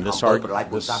that's in this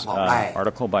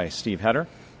article by Steve Hedder,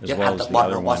 as well as the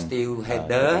other one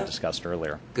that we discussed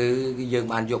earlier.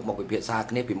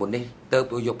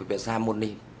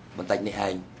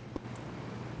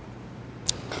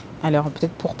 Alors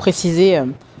peut-être pour préciser,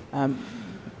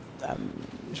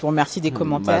 je vous remercie des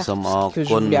commentaires. Ce que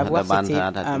je voulais avoir, c'était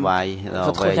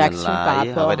votre réaction par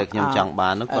rapport à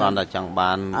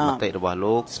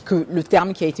ce que le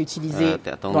terme qui a été utilisé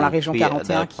dans la région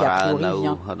 41, qui a priori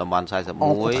vient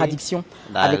en contradiction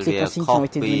avec les consignes qui ont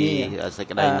été données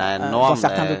dans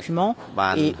certains documents.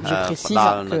 Et je précise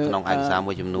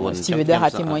que Steve Hedder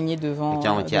a témoigné devant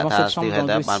cette chambre dans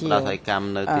le dossier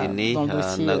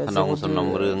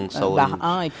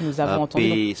 02/1 et que nous avons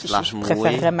entendu. Je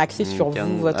préférerais m'axer sur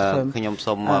vous, votre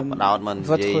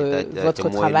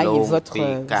travail et votre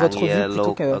vue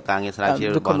plutôt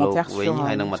que de commentaires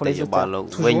sur les auteurs.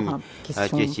 Toujours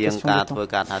question de temps.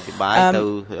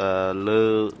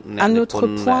 Un autre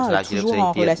point, toujours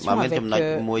en relation avec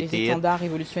les étendards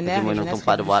révolutionnaires et jeunesse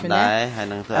révolutionnaire,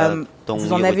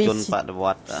 vous en avez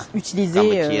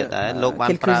utilisé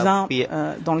quelques-uns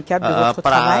dans le cadre de votre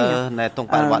travail,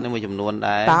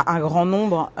 pas un grand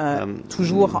nombre,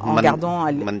 toujours en gardant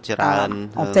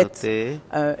en tête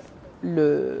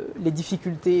les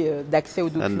difficultés d'accès aux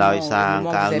documents au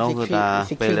moment où vous avez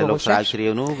effectué vos recherches.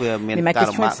 Mais ma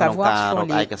question est de savoir sur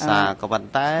les... je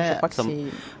crois que c'est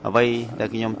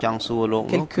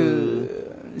quelques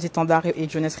étendards et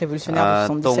jeunesse révolutionnaire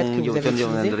de 77 que vous avez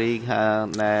utilisé.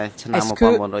 Est-ce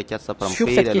que sur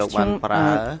cette question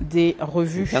des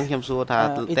revues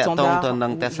étendards jeunesse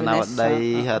révolutionnaire,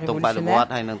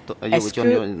 est-ce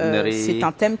que c'est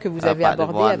un thème que vous avez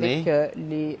abordé avec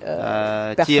les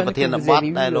personnes que vous avez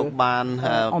eues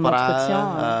en entretien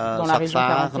dans la région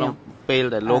 41?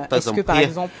 Est-ce que par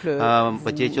exemple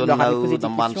vous leur avez posé des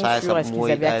questions sur est-ce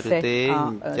qu'ils avaient accès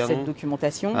à cette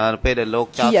documentation, qui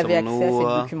avait accès à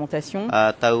cette documentation,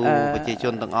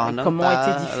 comment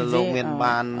étaient diffusées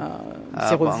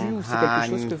ces revues, ou c'est quelque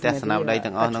chose que vous n'avez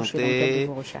pas touché dans le cadre de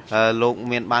vos recherches?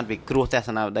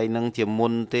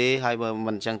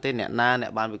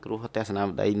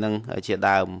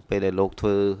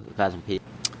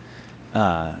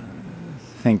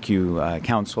 Thank you,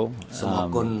 Council.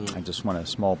 I just want a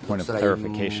small point of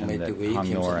clarification that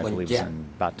Hang Nor, I believe, is in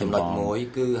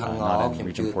Battambang, not in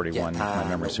Region 41. My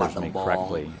memory serves me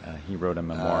correctly. He wrote a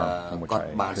memoir from which I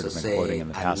appear to have been quoting in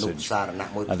the passage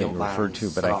that you referred to,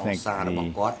 but I think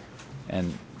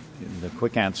the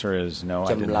quick answer is no,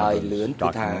 I didn't have those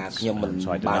documents,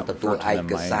 so I did not refer to them.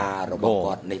 My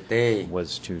goal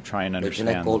was to try and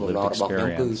understand the lived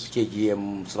experience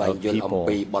of people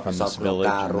from this village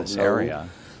and this area,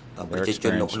 their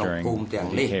experience during the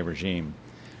DK regime.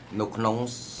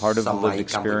 Part of the lived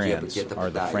experience are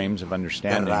the frames of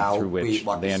understanding through which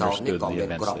they understood the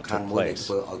events that took place.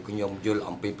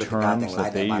 Terms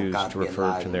that they used to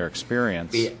refer to their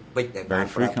experience very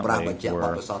frequently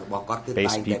were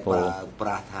base people,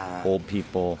 old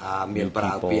people, new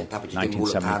people,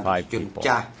 1975 people.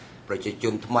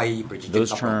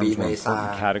 Those terms were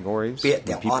important categories.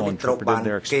 When people interpreted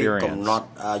their experience,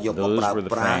 those were the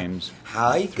frames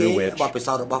through which,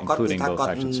 including both,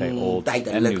 I should say, old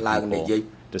and new people,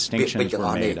 distinctions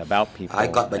were made about people,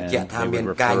 and they would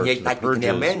refer to the purges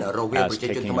as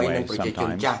taking away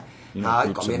sometimes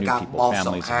groups of new people,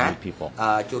 families of new people. So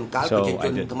I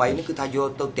did.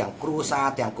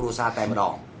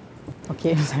 Ok,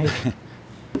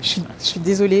 je suis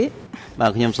désolée.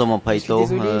 Au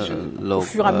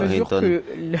fur et à mesure que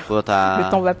le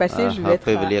temps va passer, je vais être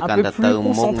un peu plus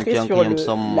concentrée sur le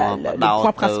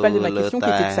point principal de ma question, qui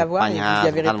était de savoir, et vous y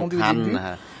avez répondu au début,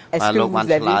 est-ce que vous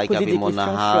avez posé des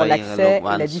questions sur l'accès et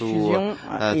la diffusion,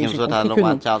 et j'ai compris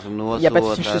que non. Il n'y a pas de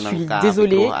souci, je suis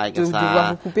désolée de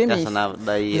devoir vous couper, mais vous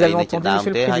avez entendu,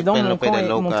 Monsieur le Président,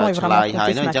 mon temps est vraiment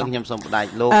compté ce matin.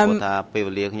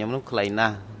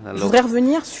 Je voudrais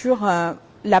revenir sur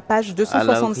la page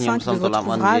 265 de votre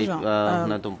ouvrage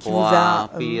qui vous a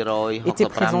été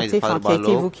présenté, enfin qui a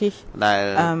été évoqué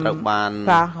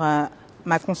par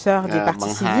ma consoeur des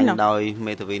partis civils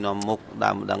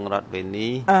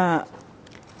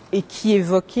et qui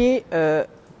évoquait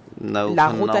la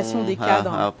rotation des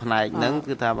cadres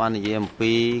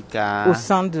au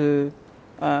sein de...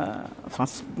 enfin,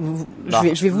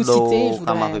 je vais vous citer, je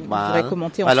voudrais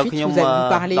commenter ensuite. Vous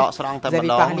avez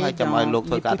parlé d'un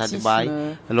népotisme,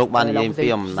 alors vous avez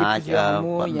utilisé plusieurs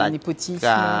mots, il y a un népotisme,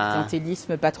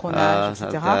 clientélisme, patronage,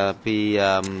 etc.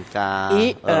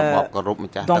 Et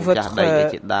dans votre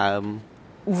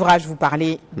ouvrage, vous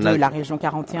parlez de la région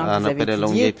 41 que vous avez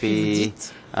étudiée, et puis vous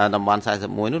dites,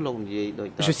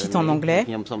 je cite en anglais,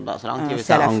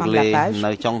 c'est à la fin de la page,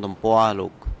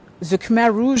 The Khmer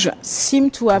Rouge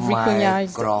seem to have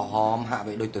recognized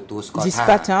this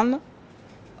pattern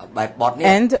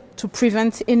and to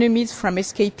prevent enemies from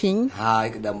escaping,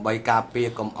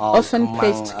 often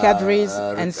placed cadres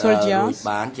and soldiers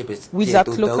without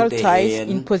local ties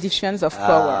in positions of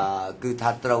power.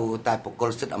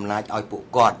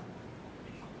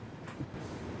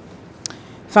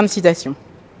 Fin de citation.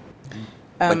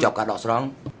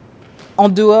 En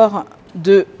dehors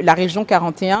de la région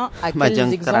 41, à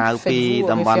quels exemples faites-vous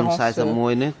référence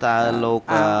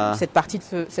à cette partie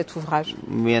de cet ouvrage?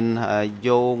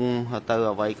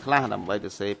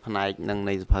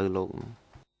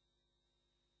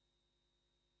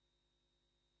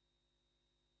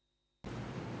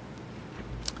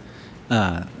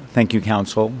 Thank you,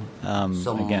 Council.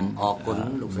 Again,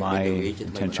 my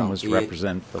intention was to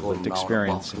represent the lived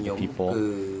experience of the people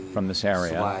from this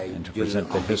area and to present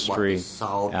the history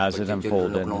as it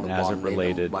unfolded and as it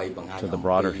related to the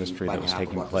broader history that was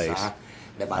taking place.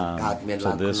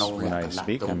 So this, when I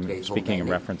speak, I'm speaking in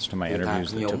reference to my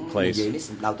interviews that took place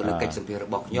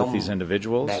with these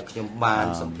individuals.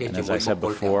 And as I said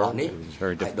before, it was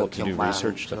very difficult to do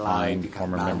research to find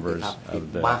former members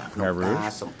of the Khmer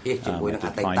Rouge. I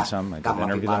did find some. I did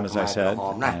interview them, as I said,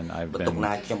 and I've been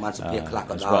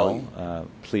as well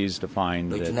pleased to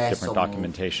find that different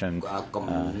documentation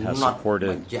has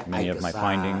supported many of my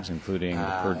findings, including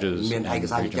the purges in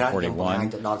Region 41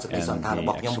 and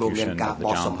the execution of the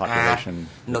John population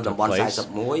that took place.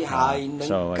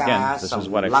 So again, this is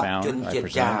what I found.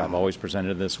 I've always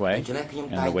presented this way,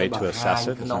 and the way to assess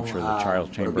it, as I'm sure the Charles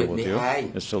Chamber will do,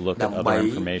 is to look at other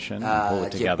information and pull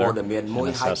it together and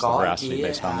assess the veracity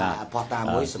based on that.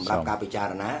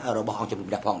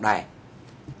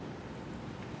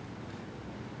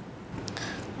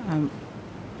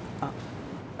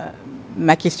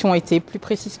 Ma question était plus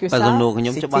précise que ça. C'était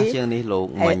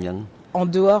en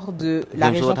dehors de la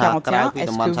région 41,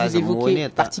 est-ce que vous évoquez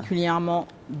particulièrement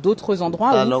d'autres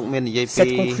endroits où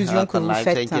cette conclusion que vous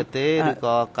faites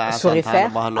se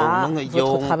réfère à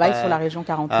votre travail sur la région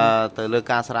 41?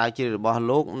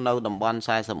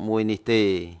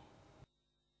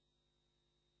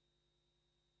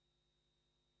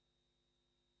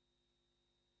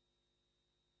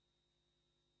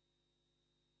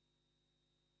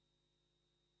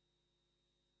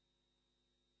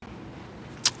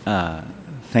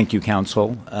 Thank you,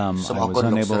 Council. I was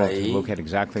unable to locate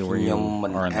exactly where you are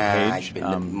on the page. It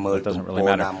doesn't really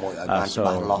matter.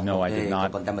 So, no, I did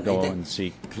not go and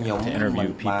seek to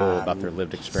interview people about their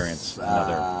lived experience in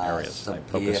other areas. I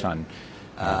focused on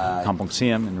Kampong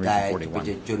Siem and Region 41.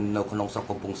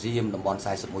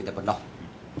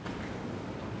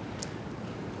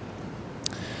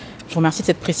 Je vous remercie de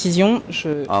cette précision.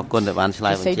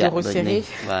 J'essaye de resserrer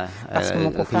parce que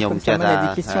mon confrère comme Salmon a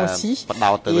des questions aussi.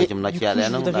 Et du coup,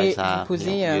 je voudrais vous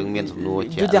poser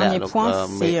deux derniers points.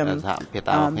 C'est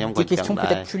des questions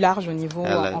peut-être plus larges au niveau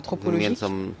anthropologique.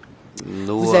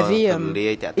 Vous avez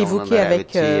évoqué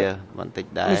avec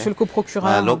monsieur le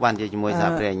coprocureur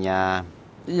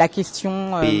la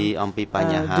question de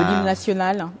l'hymne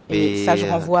national, et ça je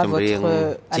renvoie à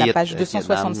la page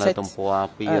 267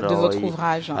 de votre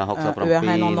ouvrage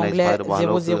ERN en anglais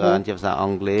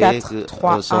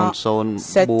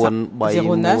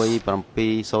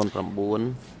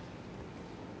 0041709.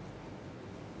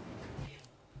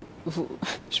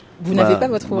 Vous n'avez pas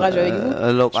votre ouvrage avec vous?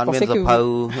 Je pensais que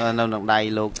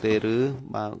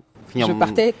je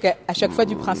partais à chaque fois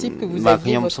du principe que vous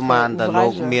aviez votre ouvrage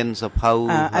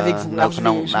avec vous. Alors, je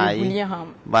vais vous lire.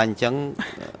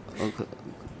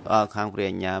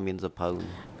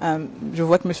 Je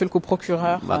vois que monsieur le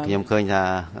coprocureur...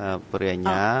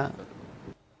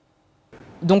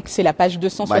 Donc c'est la page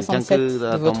 267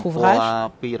 de votre ouvrage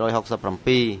où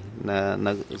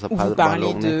vous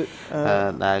parlez du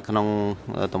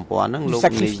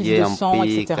sacrifice de sang,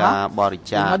 etc. Et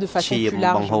moi de façon plus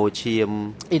large,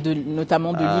 et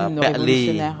notamment de l'hymne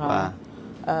révolutionnaire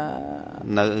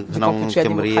du Kampuchea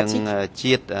démocratique.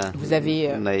 Vous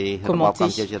avez commenté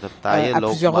à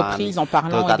plusieurs reprises en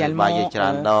parlant également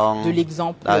de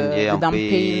l'exemple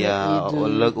d'Ampé et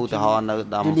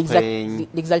de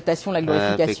l'exaltation, la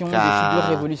glorification des figures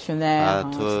révolutionnaires,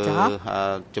 etc.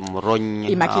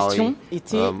 Et ma question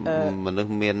était,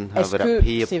 est-ce que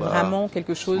c'est vraiment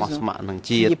quelque chose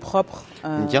qui est propre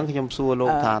au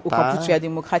Kampuchea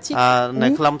démocratique, ou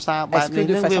est-ce que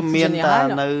de façon plus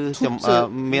générale,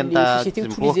 les sociétés où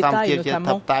tous les États, et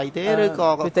notamment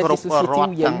peut-être les sociétés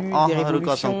où il y a eu des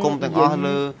révolutions, où il y a eu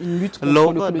une lutte contre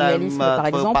le colonialisme, par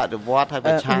exemple,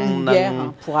 une guerre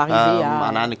pour arriver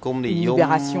à une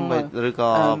libération,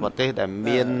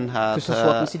 que ce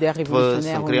soit considéré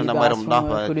révolutionnaire ou une libération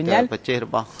coloniale.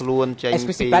 Est-ce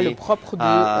que ce n'est pas le propre de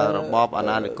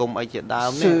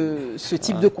ce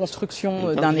type de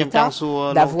construction d'un État,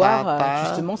 d'avoir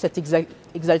justement cette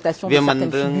exaltation de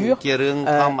certaines figures?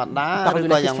 Par de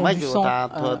la question du sang,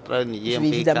 je vais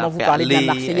évidemment vous parler de la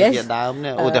Marseillaise.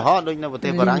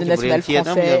 L'hymne national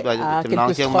français a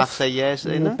quelques strophes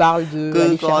qui nous parlent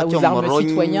d'aller aux armes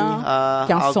citoyens,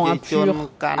 qu'un sang impur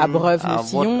abreuve le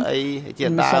sillon. Il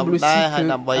me semble aussi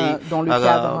que dans le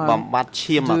cadre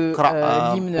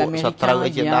de l'hymne américain,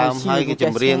 il y a aussi une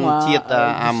évocation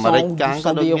du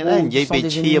sang des héros, du sang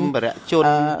des ennemis.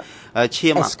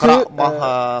 Est-ce que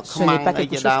ce n'est pas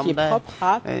quelque chose qui est propre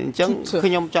à tous les États ou toutes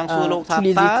les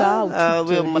histoires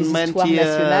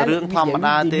nationales où il y a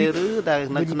eu des luttes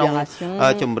de libération ou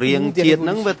des révolutions?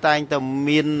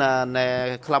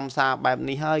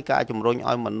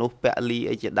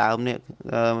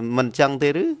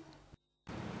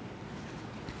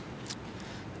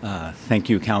 Thank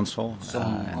you, Council,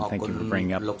 and thank you for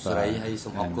bringing up an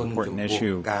important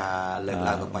issue,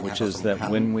 which is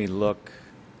that when we look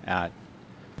at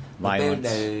violence,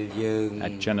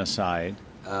 at genocide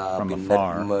from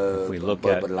afar, if we look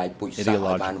at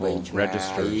ideological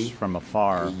registers from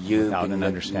afar without an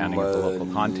understanding of the local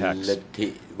context,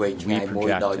 we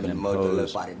project and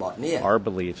impose our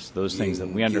beliefs, those things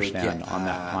that we understand, on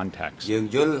that context.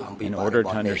 In order to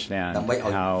understand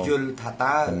how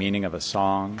the meaning of a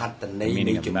song, the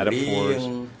meaning of metaphors,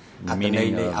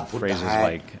 meaning of phrases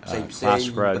like class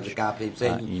grudge,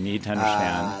 you need to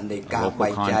understand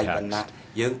local context.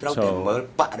 So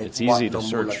it's easy to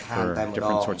search for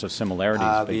different sorts of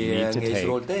similarities, but you need to take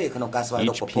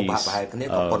each piece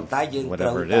of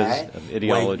whatever it is, of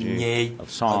ideology,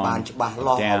 of song,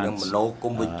 of dance,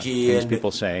 things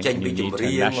people say, and you need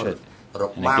to mesh it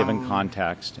in a given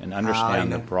context and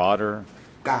understand the broader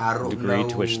degree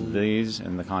to which these,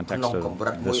 in the context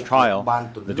of this trial,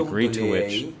 the degree to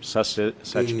which such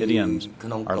idioms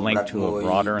are linked to a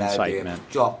broader incitement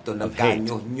of hate.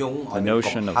 The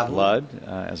notion of blood,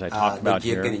 as I talked about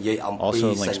here,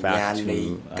 also links back to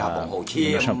the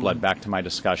notion of blood, back to my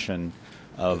discussion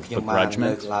of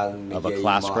begrudgment, of a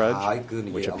class grudge,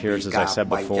 which appears, as I said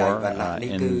before,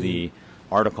 in the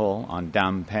article on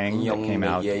Dam Peng that came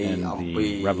out in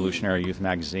the Revolutionary Youth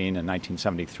magazine in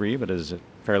 1973, but is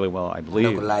fairly well, I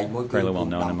believe, fairly well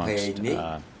known amongst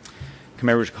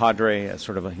Khmer Rouge cadre.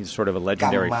 He's sort of a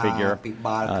legendary figure.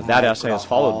 That essay is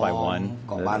followed by one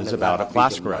that is about a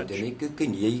class grudge. In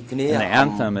the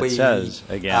anthem, it says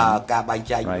again,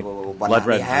 right, blood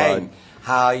red blood.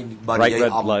 Bright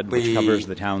red blood which covers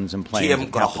the towns and plains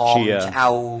of Kampuchea,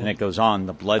 and it goes on,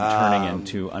 the blood turning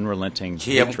into unrelenting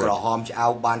hatred.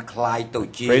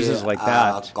 Phrases like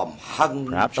that,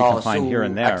 perhaps you can find here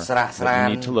and there, but you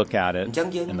need to look at it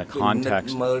in the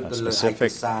context, a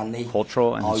specific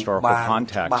cultural and historical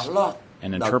context,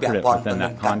 and interpret it within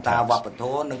that context.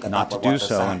 Not to do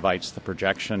so invites the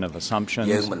projection of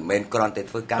assumptions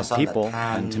of people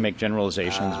and to make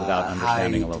generalizations without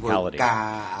understanding a locality.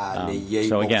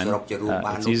 So again,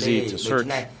 it's easy to search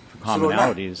for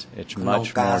commonalities. It's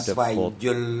much more difficult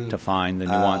to find the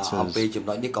nuances of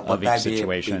each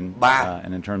situation.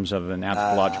 And in terms of an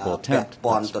anthropological attempt,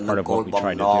 that's part of what we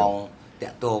try to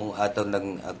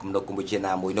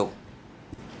do.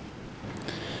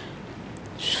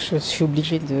 Je suis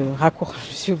obligé de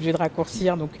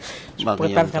raccourcir, donc je ne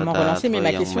pourrais pas vraiment relancer, mais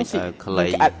ma question c'est,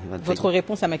 votre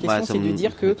réponse à ma question c'est de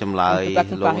dire qu'on ne peut pas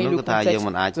comparer le contexte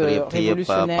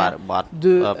révolutionnaire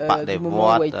du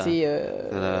moment où a été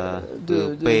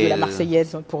de la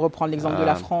Marseillaise, pour reprendre l'exemple de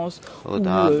la France, ou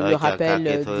le rappel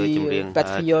des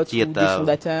patriotes ou des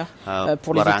fondateurs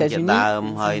pour les États-Unis.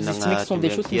 Vous estimez que ce sont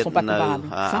des choses qui ne sont pas comparables.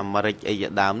 Je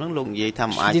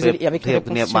suis désolée, avec une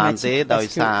réponse schématique, parce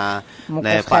que mon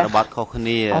confrère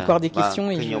encore des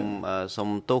questions et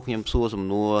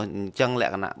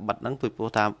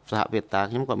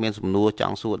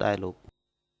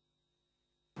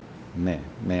May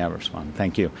I respond?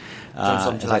 Thank you. As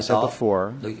I said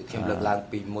before,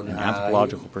 an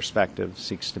anthropological perspective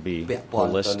seeks to be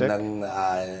holistic,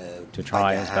 to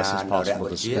try as best as possible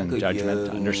to suspend judgment,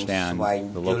 to understand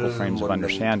the local frames of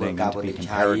understanding, and to be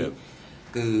comparative.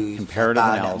 Comparative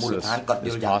analysis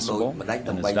is possible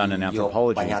and is done in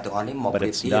anthropology, but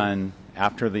it's done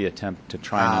after the attempt to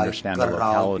try and understand the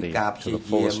locality to the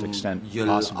fullest extent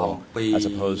possible, as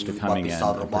opposed to coming in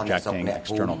and projecting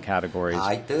external categories.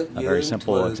 A very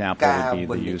simple example would be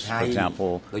the use, for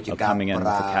example, of coming in with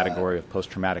a category of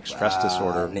post-traumatic stress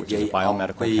disorder, which is a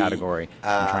biomedical category,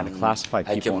 and trying to classify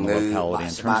people in the locality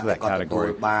in terms of that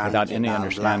category without any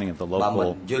understanding of the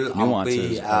local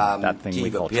nuances of that thing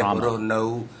we call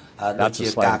trauma. That's a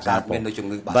slight example.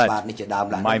 But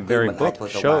my very book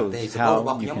shows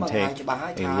how you can take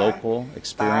a local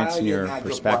experience in your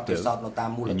perspective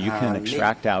and you can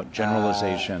extract out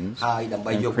generalizations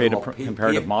and create a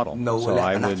comparative model. So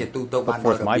I would put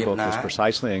forth my book as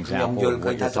precisely an example of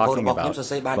what you're talking about,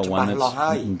 but one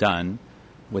that's done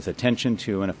with attention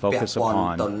to and a focus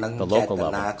upon the local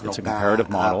level. It's a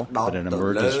comparative model, but it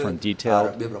emerges from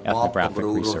detailed ethnographic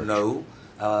research.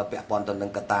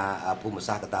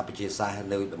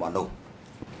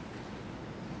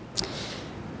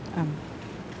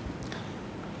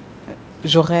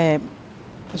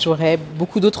 J'aurais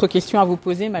beaucoup d'autres questions à vous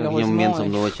poser, malheureusement.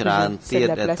 Je cède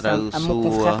la place à mon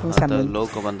confrère Samuel.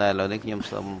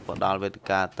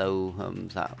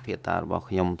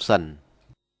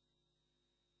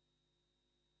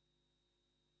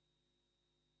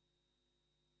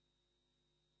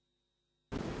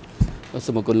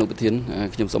 សូមអរគុណលោកប្រធាន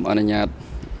ខ្ញុំសូមអនុញ្ញាត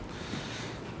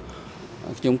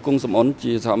ខ្ញុំគង់សំអន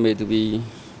ជាសហមេធាវី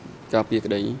ការពារ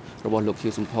ក្តីរបស់លោកខៀ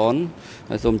វសំផន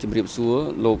ហើយសូមជម្រាបសួរ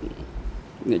លោក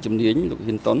អ្នកជំនាញលោក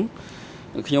ហ៊ីនតុន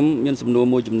ខ្ញុំមានសំណួរ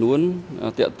មួយចំនួន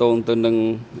តាក់ទងទៅនឹង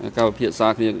ការពិភាក្សា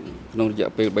គ្នាក្នុងរយៈ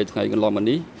ពេល3ថ្ងៃកន្លងមក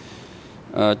នេះ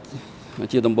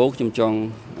ជាដំបូងខ្ញុំចង់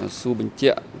សួរបញ្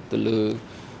ជាក់ទៅលើ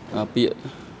ពាក្យ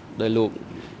ដែលលោក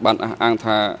បានអះអាង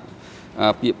ថា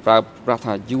ពាក្យប្រើប្រាស់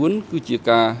ថាយួនគឺជា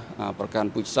ការប្រកាន់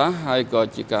ពូជសាសន៍ហើយក៏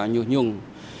ជាការញុះញង់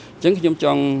អញ្ចឹងខ្ញុំច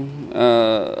ង់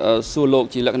សួរលោក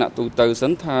ជាលក្ខណៈទូទៅសិ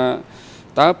នថា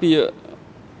តើពាក្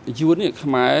យយួននេះខ្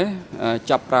មែរ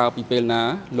ចាប់ប្រើពីពេលណា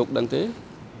លោកដឹងទេ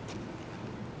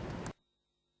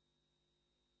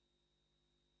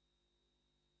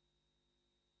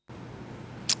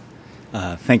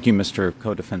Thank you, Mr.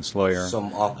 Co-Defense Lawyer.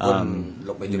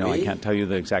 I can't tell you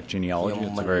the exact genealogy.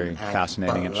 It's a very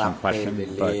fascinating, interesting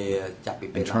question. But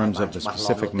in terms of the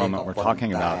specific moment we're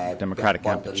talking about, Democratic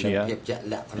Kampuchea,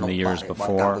 in the years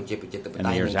before and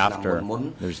the years after,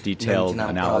 there's detailed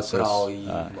analysis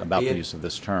about the use of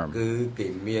this term.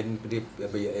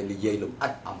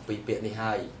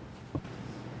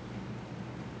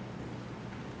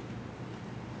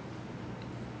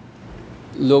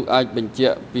 លោកអាចបញ្ជា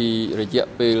ក់ពីរយៈ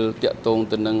ពេលតាក់ទង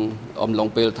ទៅនឹងអំឡុង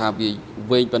ពេលថាវា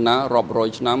វែងប៉ុណ្ណារាប់រយ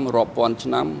ឆ្នាំរាប់ពាន់ឆ្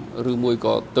នាំឬមួយ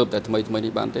ក៏ទៅតែថ្មីថ្មី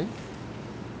នេះបានទេ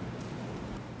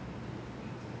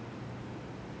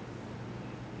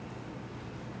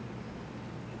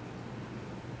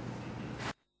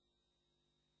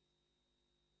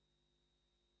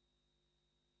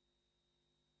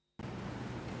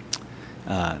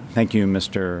Thank you,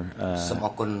 Mr.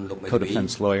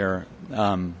 Co-Defense Lawyer.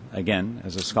 Again,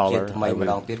 as a scholar, I would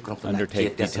undertake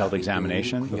detailed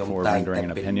examination before rendering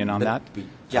an opinion on that.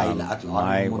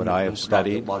 What I have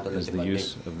studied is the use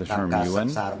of the term UN,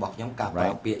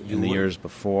 right, in the years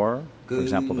before, for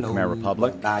example, the Khmer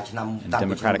Republic and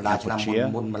Democratic Kampuchea,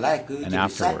 and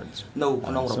afterwards.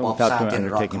 So without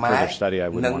undertaking further study, I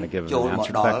wouldn't want to give an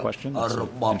answer to that question. It's an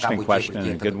interesting question and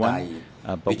a good one.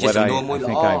 But what I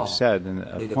think I've said, and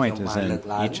a point is in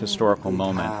each historical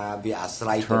moment,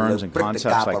 terms and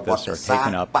concepts like this are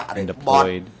taken up and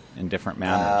deployed in different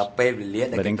manners.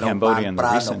 But in Cambodia, in the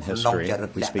recent history,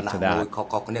 if we speak to that,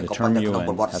 the term UN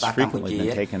has frequently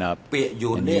been taken up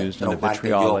and used in a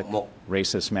vitriolic,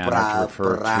 racist manner to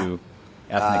refer to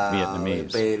ethnic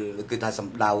Vietnamese.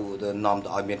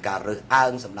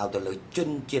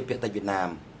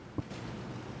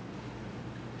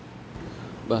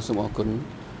 បាទសូមអរគុណ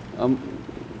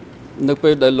នៅ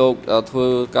ពេលដែលលោកធ្វើ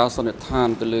ការសន្និដ្ឋាន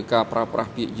ទៅលើការប្រើប្រាស់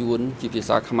ពាក្យយួនជាភា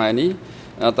សាខ្មែរនេះ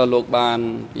តើលោកបាន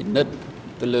ពិនិត្យ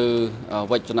ទៅលើ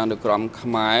វចនានុក្រមខ្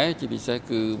មែរជាពិសេស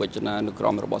គឺវចនានុក្រ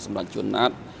មរបស់សម្ដេចជួនណា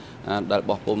តដែល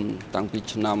បោះពុម្ពតាំងពី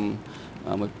ឆ្នាំ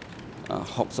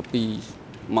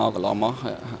62មកកន្លងមក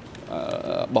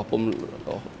បោះពុម្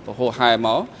ពរហូតហែម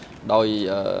កដោយ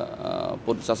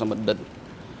ពុទ្ធសាសនបណ្ឌិត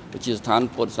វិទ្យាស្ថាន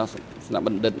ពុទ្ធសាសនប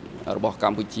ណ្ឌិតរបស់ក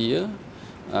ម្ពុជា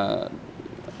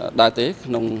ដែរទេ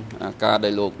ក្នុងការដែ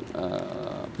លលោក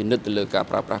ពិនិត្យទៅលើការ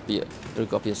ប្រើប្រាស់ពាក្យឬ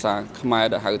ក៏ភាសាខ្មែរ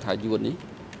ដែលហៅថាយួននេះ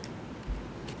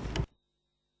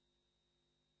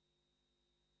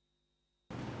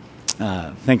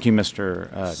Thank you, Mr.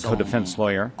 Co-Defense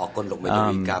Lawyer.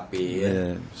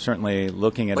 Certainly,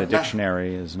 looking at a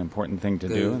dictionary is an important thing to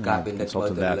do. And I've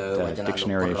consulted that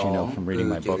dictionary, as you know, from reading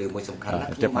my book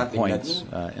at different points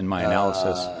in my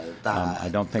analysis. I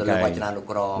don't think I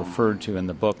referred to in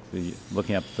the book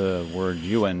looking up the word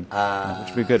UN, which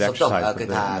would be a good exercise.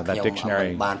 But that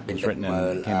dictionary was written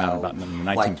and came out about in the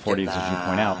 1940s, as you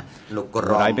point out.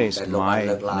 What I based my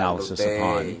analysis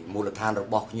upon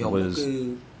was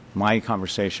my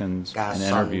conversations and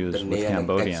interviews with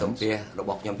Cambodians,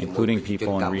 including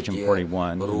people in Region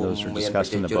 41, and those are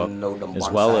discussed in the book, as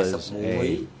well as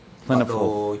a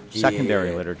plentiful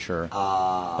secondary literature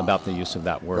about the use of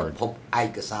that word.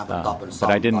 But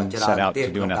I didn't set out to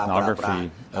do an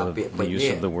ethnography of the use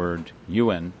of the word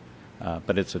UN,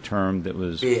 but it's a term that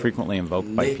was frequently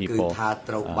invoked by people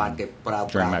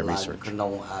during my research.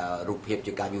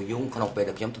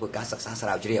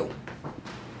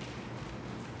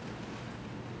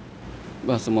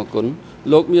 បាទសូមអរគុណ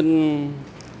លោកមាន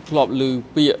ធ្លាប់ឮ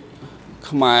ពាក្យ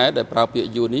ខ្មែរដែលប្រើពាក្យ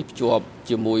យួននេះភ្ជាប់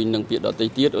ជាមួយនឹងពាក្យដទៃ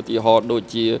ទៀតឧទាហរណ៍ដូច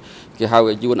ជាគេហៅ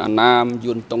យួនអាណាម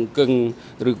យួនតុងកឹង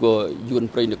ឬក៏យួន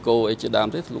ព្រៃនគរអីជាដើម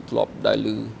ទេលោកធ្លាប់ដែល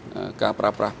ឮការប្រើ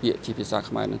ប្រាស់ពាក្យជាភាសា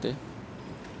ខ្មែរនោះទេ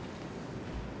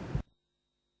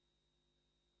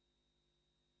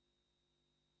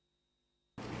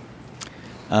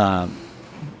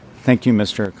Thank you,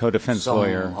 Mr. Co-Defense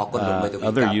Lawyer.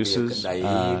 Other uses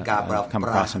I've come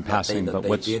across in passing, but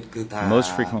what's most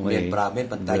frequently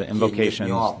the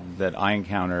invocations that I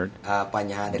encountered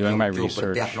doing my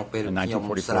research in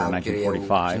 1944 and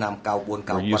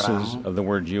 1945 were uses of the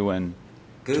word UN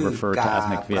to refer to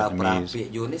ethnic Vietnamese.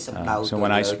 So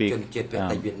when I speak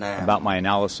about my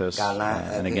analysis,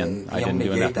 and again, I didn't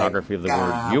do an ethnography of the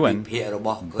word UN,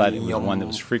 but it was one that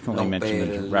was frequently mentioned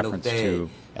in reference to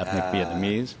ethnic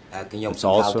Vietnamese. It's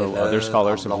also other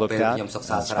scholars have looked at,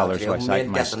 scholars who I cite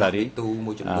in my study,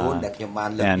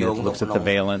 and it looks at the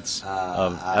valence of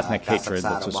ethnic hatred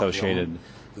that's associated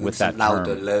with that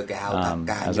term.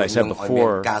 As I said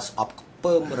before,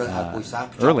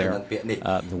 earlier,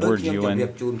 the word UN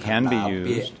can be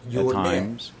used at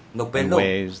times in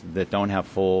ways that don't have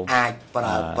full,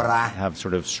 have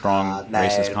sort of strong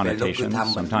racist connotations,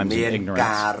 sometimes in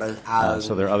ignorance.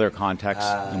 So there are other contexts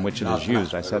in which it is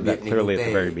used. I said that clearly at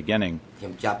the very beginning.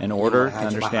 In order to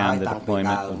understand the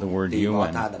deployment of the word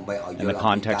UN in the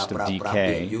context of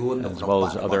decay, as well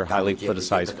as other highly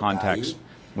politicized contexts,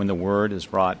 when the word is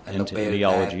brought into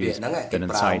ideologies that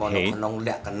incite hate,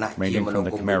 ranging from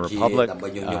the Khmer Republic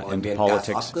into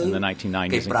politics in the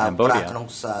 1990s in Cambodia,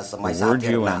 the word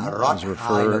UN is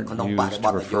used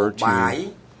to refer to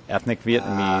ethnic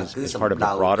Vietnamese as part of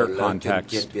a broader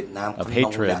context of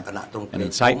hatred and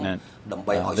incitement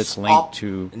that's linked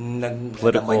to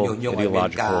political,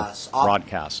 ideological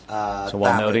broadcast. So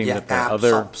while noting that there are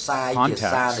other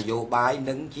contexts,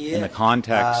 in the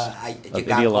context of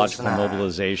ideological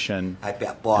mobilization, in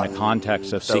the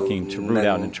context of seeking to root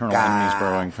out internal enemies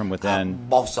growing from within,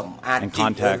 in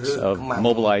context of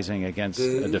mobilizing against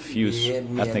a diffuse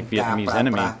ethnic Vietnamese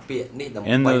enemy,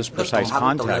 in those precise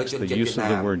contexts, the use of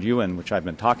the word UN, which I've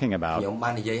been talking about,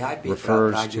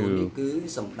 refers to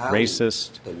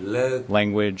racist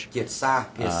language,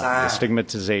 the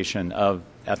stigmatization of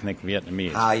ethnic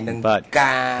Vietnamese. But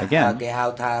again,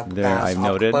 I've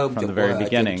noted from the very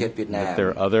beginning that there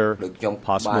are other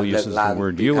possible uses of the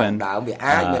word UN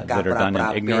that are done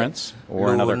in ignorance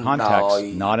or in other contexts,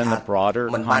 not in the broader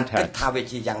context of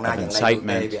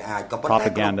incitement,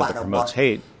 propaganda that promotes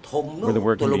hate, where the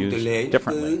word can be used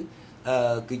differently.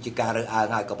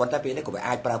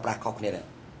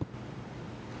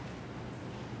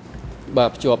 Bà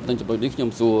chụp nên chụp đôi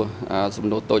nhom xua sầm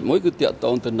nổ tội mỗi cứ tiệt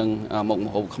tôn từ nâng một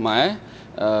hộp khmái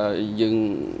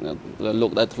dừng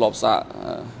lục đại thọp xạ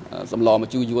sầm lò mà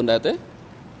chui yuan đại thế.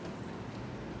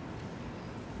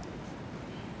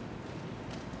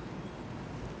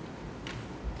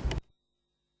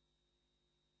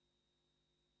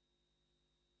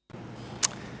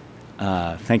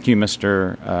 Thank you,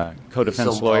 Mr.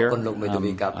 Co-Defense Lawyer.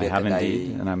 I have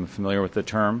indeed, and I'm familiar with the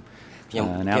term.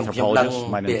 An anthropologist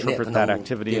might interpret that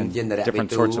activity in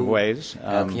different sorts of ways.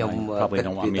 You probably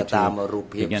don't want me to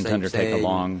begin to undertake a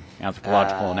long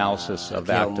anthropological analysis of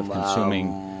the act of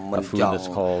consuming a food that's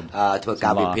called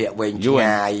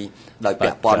yuan. But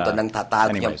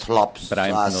anyways, but I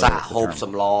am familiar with the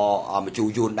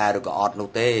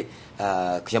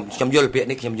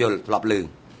term.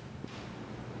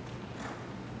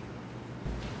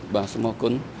 បាទសូមអរគុ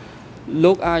ណ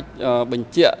លោកអាចបញ្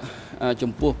ជាក់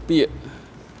ចំពោះពាក្យ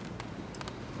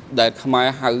ដែលខ្មែរ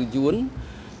ហៅយួន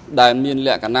ដែលមានល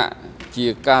ក្ខណៈជា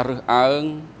ការរើសអើង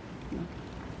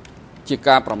ជា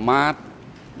ការប្រមាថ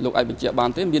លោកអាចបញ្ជាក់បាន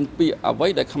ទេមានពាក្យអ្វី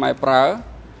ដែលខ្មែរប្រើ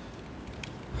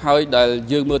ហើយដែល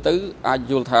យើងមើលទៅអាច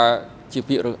យល់ថាជា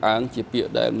ពាក្យរើសអើងជាពាក្យ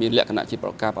ដែលមានលក្ខណៈជាប្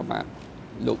រការប្រមាថ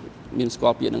លោកមានស្គា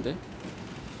ល់ពាក្យហ្នឹងទេ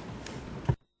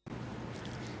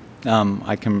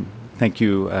I can Thank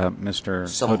you, Mr.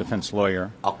 Co-Defense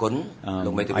Lawyer.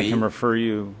 I can refer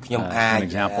you to an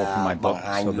example from my book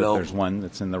so that there's one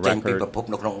that's in the record.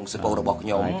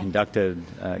 I conducted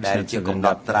extensive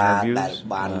in-depth interviews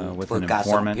with an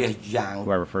informant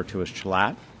who I refer to as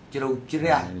Chalat. He's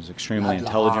an extremely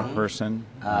intelligent person.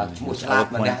 He's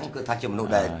eloquent.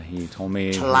 He told me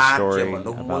his story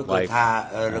about life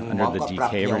under the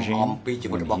decay regime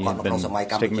when he had been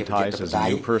stigmatized as a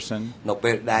new person,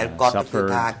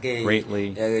 suffered greatly.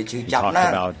 He talked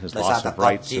about his loss of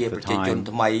rights at the time,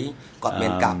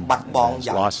 his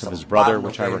loss of his brother,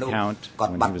 which I recount,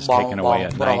 when he was taken away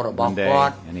at night one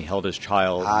day, and he held his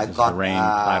child as the rain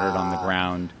clattered on the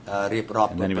ground,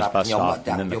 and then he was bussed off,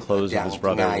 and then the clothes of his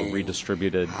brother were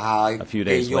redistributed a few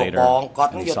days later,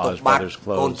 and he saw his brother's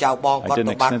clothes. I did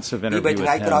an extensive interview with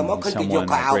him, and someone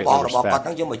I greatly respect.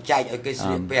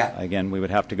 Again, we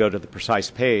would have to go to the precise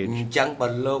page. And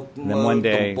then one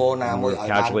day, we were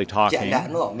casually talking,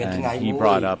 and he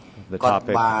brought up the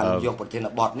topic of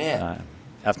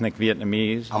ethnic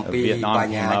Vietnamese of Vietnam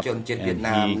came up, and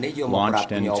he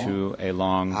launched into a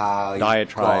long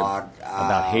diatribe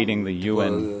about hating the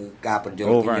UN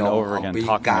over and over again,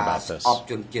 talking about this.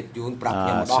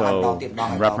 So,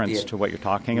 in reference to what you're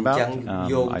talking about,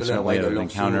 I certainly have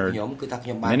encountered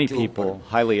many people,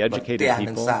 highly educated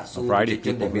people, a variety of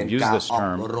people who use this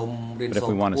term, but if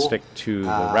we want to stick to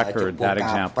the record, that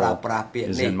example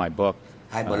is in my book,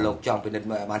 and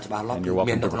you're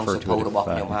welcome to refer to it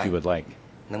if you would like.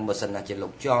 នឹងបើសិនណាជាលោ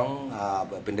កចង់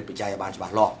ពិនិត្យបច្ច័យឲ្យបានច្បា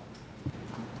ស់លាស់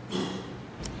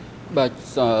បាទ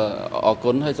អរ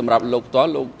គុណហើយសម្រាប់លោកផ្ទាល់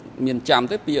លោកមានចាំ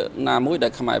ទេពាក្យណាមួយដែ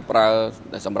លខ្មែរប្រើ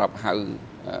ដែលសម្រាប់ហៅ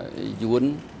យួន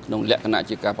ក្នុងលក្ខណៈ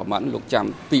ជាការប្រមាថលោកចាំ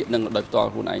ពាក្យនឹងដោយផ្ទាល់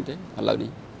ខ្លួនឯងទេឥឡូវនេះ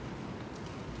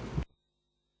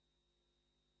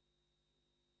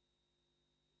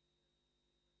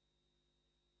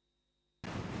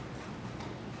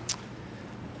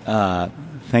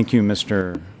Thank you,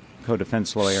 Mr.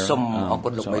 Co-defense lawyer. So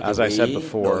as I said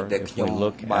before, if we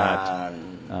look at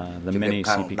the mini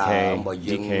CPK,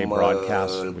 DK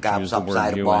broadcasts, which use the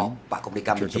word UN, which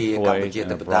are deployed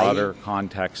in a broader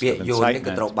context of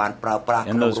incitement,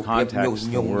 in those contexts,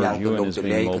 the word UN is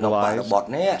being mobilized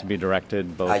to be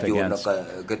directed both against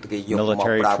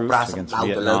military troops, against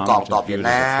Vietnam, which is viewed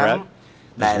as a threat,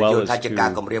 as well as to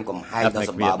ethnic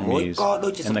Vietnamese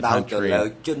in the country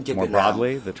more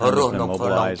broadly. The term has been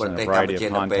mobilized in a variety of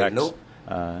contexts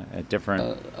at different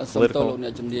political.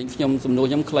 ខ្ញុំសំណួរ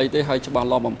ខ្ញុំខ្លីទេហើយច្បាស់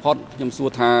លាស់បំផុតខ្ញុំសួរ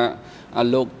ថា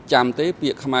លោកចាំទេពា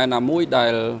ក្យខ្មែរណាមួយដែ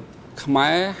លខ្មែ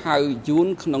រហៅយួន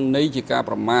ក្នុងន័យជាការ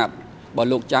ប្រមាថបើ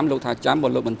លោកចាំលោកថាចាំបើ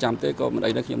លោកមិនចាំទេក៏មិន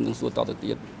អីដែរខ្ញុំនឹងសួរតទៅ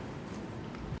ទៀត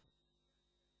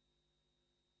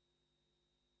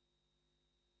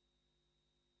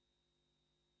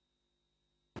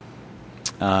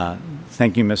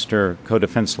Thank you, Mr.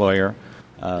 Co-defense lawyer.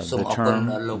 The term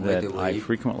that I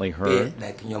frequently heard,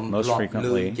 most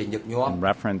frequently, in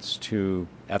reference to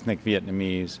ethnic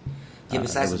Vietnamese, it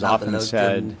was often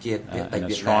said in a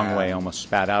strong way, almost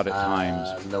spat out at times,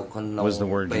 was the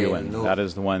word UN. That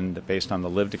is the one that, based on the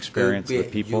lived experience of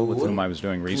the people with whom I was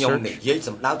doing research,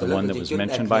 the one that was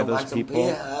mentioned by those people,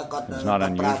 was not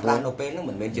unusual.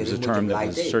 It was a term that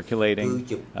was circulating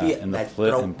in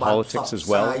politics as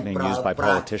well, being used by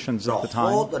politicians at the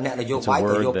time. It's a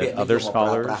word that other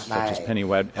scholars, such as Penny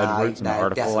Edwards in the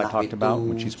article I talked about,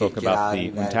 when she spoke about the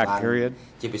UNTAC period,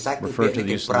 referred to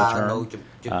the use of the term.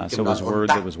 So it was a word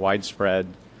that was widespread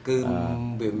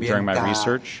during my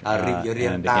research.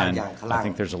 And again, I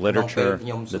think there's a literature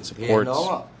that supports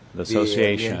the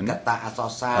association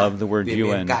of the word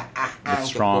UN with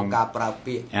strong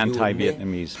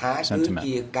anti-Vietnamese sentiment.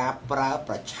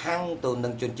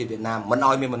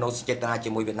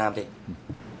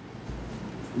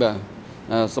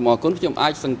 សូមអរគុណខ្ញុំអា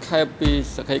ចសង្ខេបពី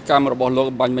សកម្មកម្មរបស់លោក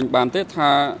បាញ់មិញបានទេ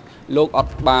ថាលោកអ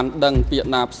ត់បានដឹងពាក្យ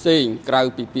ណាផ្សេងក្រៅ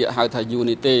ពីពាក្យហៅថា UN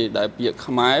ទេដែលពាក្យ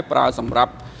ខ្មែរប្រើសម្រា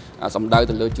ប់សម្ដៅ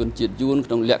ទៅលើជនជាតិយួន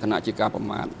ក្នុងលក្ខណៈជាការប្រ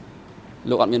មាថ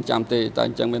លោកអត់មានចាំទេតែអ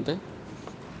ញ្ចឹងមែនទេ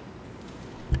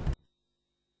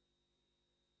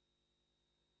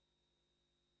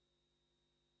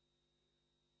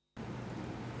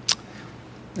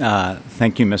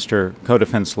Thank you, Mr.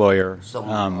 Co-defense lawyer.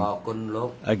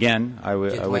 Again, I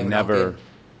would never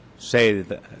say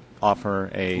that, offer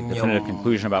a definitive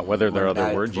conclusion about whether there are other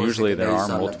words. Usually there are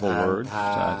multiple words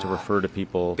to refer to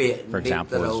people, for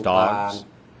example, as dogs.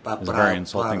 It's a very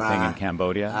insulting thing in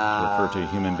Cambodia to refer to a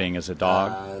human being as a dog.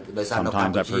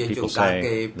 Sometimes I've heard people say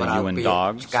the UN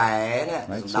dogs.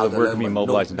 Right? So the word can be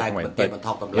mobilized in different ways. But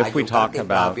if we talk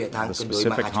about the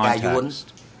specific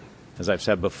context, as I've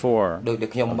said before, of the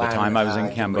time I was in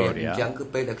Cambodia,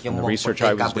 and the research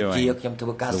I was doing,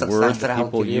 the word that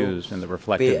people used and that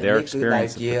reflected their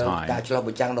experience at the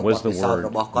time was the word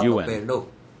UN.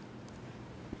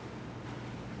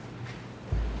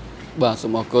 បាទសូ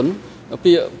មអរគុណ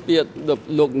ពាក្យ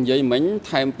លោកនិយាយមិញ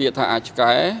ថែមពាក្យថាអាចឆ្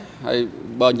កែហើយ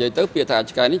បើនិយាយទៅពាក្យថាអាច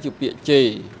ឆ្កែនេះជាពាក្យជេរ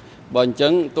បើអញ្ចឹ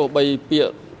ងទោះបីពាក្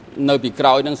យនៅពីក្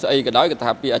រោយនឹងស្អីក៏ដោយគេថា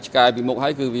ពាក្យអាចឆ្កែពីមុខហើ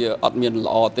យគឺវាអត់មាន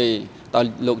ល្អទេតើ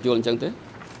លោកយល់អញ្ចឹងទេ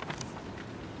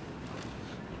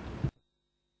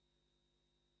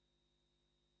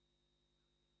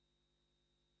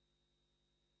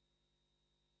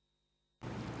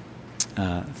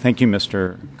Thank you, Mr.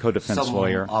 Co-defense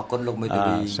lawyer.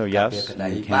 So yes,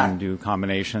 you can do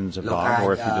combinations of dog, or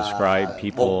if you describe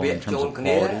people in terms of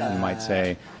quality, you might say,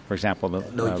 for example,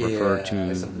 refer to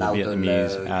the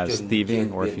Vietnamese as thieving,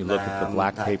 or if you look at the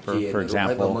black paper, for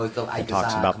example, it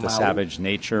talks about the savage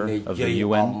nature of the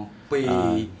UN.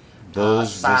 This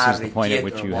is the point at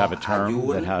which you have a term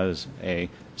that has a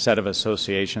set of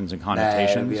associations and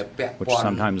connotations, which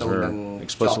sometimes are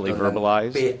explicitly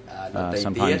verbalized,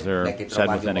 sometimes they're said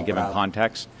within a given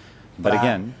context. But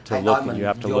again, you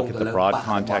have to look at the broad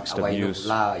context of use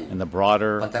and the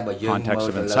broader context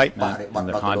of incitement and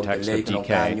the context of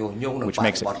DK, which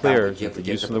makes it clear that the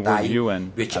use of the word UN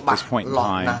at this point in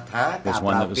time was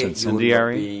one that was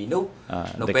incendiary,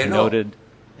 that connoted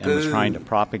and was trying to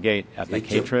propagate ethnic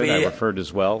hatred. I referred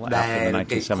as well after the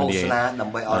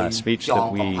 1978 speech that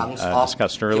we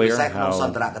discussed earlier, how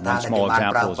one small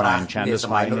example was Ryan Chanda's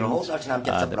findings,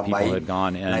 that people had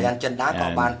gone in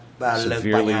and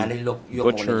severely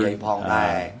butchered,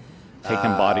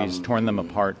 taken bodies, torn them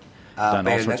apart, done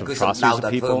all sorts of atrocities to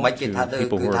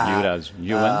people who are viewed as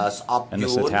UN in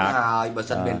this attack.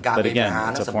 But again,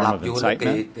 it's a form of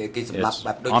incitement. It's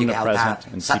omnipresent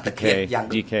in CPK,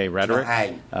 DK rhetoric,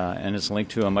 and it's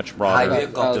linked to a much broader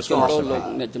discourse of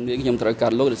hate. ខ្ញុំត្រូវកា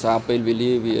រលោកដោយសារពេលវេ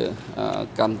លាវា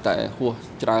កាន់តែហួស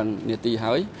ច្រើននាទី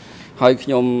ហើយ ហើយខ្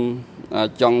ញុំ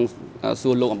ចង់សួ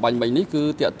រលោកអំបញ្ញមិញនេះគឺ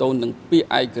តាក់ទងនឹងពាក្យ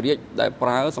ឯករាជ្យដែលប្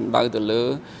រើសម្ដៅទៅលើ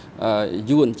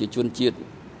យួនជាជនជាតិ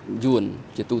យួន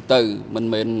ជាទូទៅមិន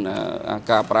មែន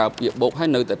ការប្រើពាក្យបូកហើយ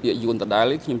នៅតែពាក្យយួនដដែល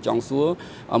ទេខ្ញុំចង់សួរ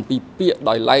អំពីពាក្យ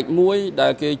ដោយឡែកមួយដែ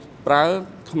លគេប្រើ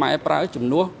ខ្មែរប្រើជំ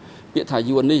នួសពាក្យថា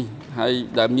យួននេះហើយ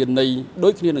ដែលមានន័យដូ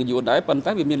ចគ្នានឹងយួនដែរប៉ុន្តែ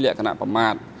វាមានលក្ខណៈប្រមា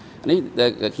ថនេះដែល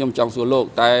ខ្ញុំចង់សួរលោក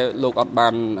តែលោកអត់បា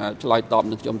នឆ្លើយតប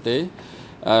នឹងខ្ញុំទេ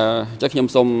ចឹងខ្ញុំ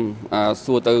សូម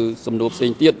សួរទៅសំណួរផ្សេ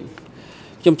ងទៀត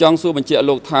ខ្ញុំចង់សួរបញ្ជាក់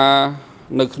លោកថា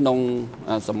នៅក្នុង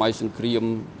សម័យសង្គ្រាម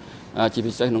ជា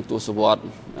ពិសេសក្នុងទសវត្សរ៍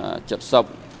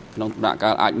70ក្នុងដំណាក់កា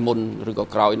លអាចមុនឬក៏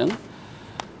ក្រោយហ្នឹង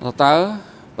តើ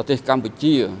ប្រទេសកម្ពុ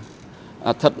ជា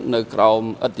ស្ថិតនៅក្រោម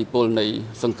ឥទ្ធិពលនៃ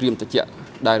សង្គ្រាមត្រជាក់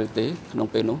ដែរឬទេក្នុង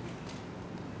ពេលនោះ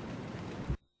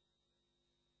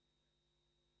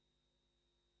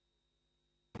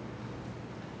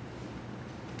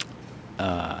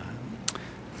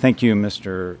Thank you,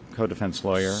 Mr. Co-Defense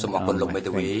Lawyer.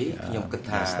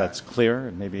 Yes, that's clear.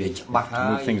 Maybe to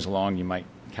move things along, you might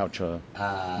couch a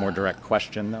more direct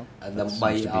question, though. That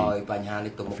seems to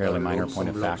be a fairly minor point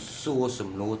of fact.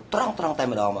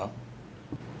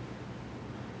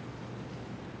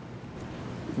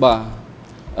 បាទ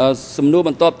សំណួរប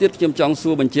ន្តទៀតខ្ញុំចង់សួ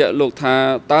របញ្ជាក់លោកថា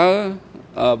តើ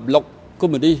ប្លុកកុ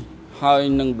ម្មុយនីសហើយ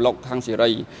និងប្លុកខាងសេ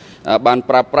រីបាន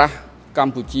ប្រើប្រាស់ក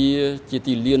ម្ពុជាជា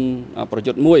ទីលានប្រ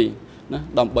យុទ្ធមួយណា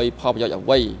ដើម្បីផលប្រយោជន៍អ្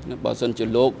វីណាបើសិនជា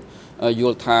លោកយ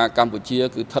ល់ថាកម្ពុជា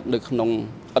គឺស្ថិតនៅក្នុង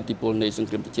ឥទ្ធិពលនៃសង្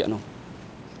គ្រាមត្រជាក់នោះ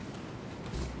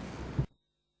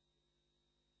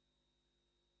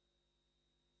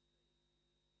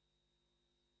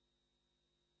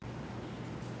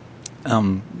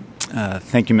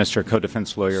Thank you, Mr. Co-Defense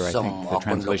Lawyer. I think the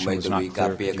translation was not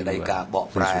clear.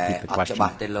 Please repeat the question.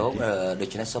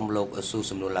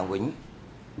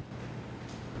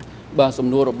 បាទសំ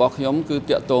ណួររបស់ខ្ញុំគឺ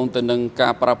តាក់ទងទៅនឹងកា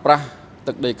រប្រើប្រាស់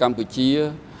ទឹកដីកម្ពុជា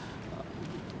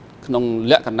ក្នុង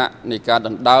លក្ខណៈនៃការដ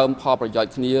ណ្ដើមផលប្រយោជ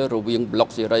ន៍គ្នារវាងប្លុក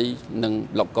សេរីនិង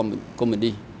ប្លុកកុម្មុយ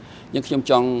នីសយើងខ្ញុំ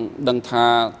ចង់ដឹងថា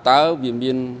តើវា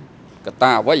មានកត្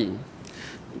តាអ្វី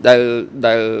ដែ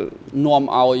លនាំ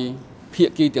ឲ្យភា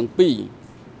គីទាំងពីរ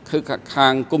គឺខា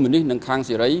ងកុម្មុយនីសនិងខាង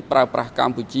សេរីប្រើប្រាស់ក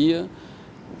ម្ពុជា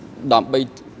ដើម្បី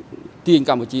ទាញ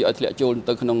កម្ពុជាឲ្យធ្លាក់ចូល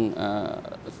ទៅក្នុង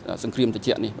សង្គ្រាមត្រ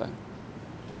ជាក់នេះបាទ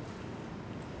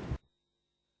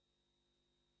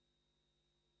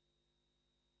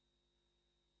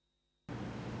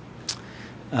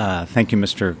Thank you,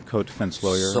 Mr. Co-Defense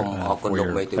Lawyer, for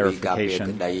your clarification.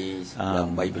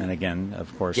 And again, of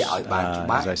course,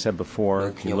 as I said before,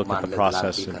 if you look at the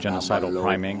process of genocidal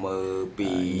priming,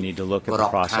 you need to look at the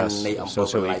process of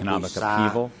socioeconomic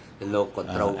upheaval.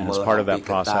 And as part of that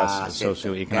process of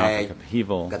socioeconomic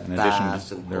upheaval, in addition,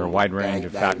 there are a wide range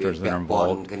of factors that are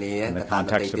involved. In the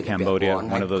context of Cambodia,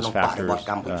 one of those factors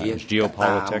is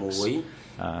geopolitics.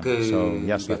 So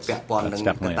yes, that's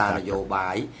definitely a factor.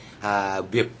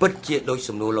 វាពិតជាដូច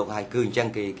សំណួរលោកហើយគឺអញ្ចឹង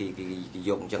គេយ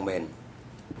កអញ្ចឹងមែន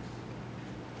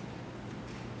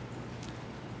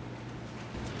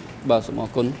បាទសូមអរ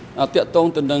គុណតាក់ទង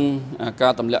ទៅនឹងកា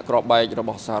រទម្លាក់គ្រាប់បែករប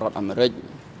ស់សហរដ្ឋអាមេរិក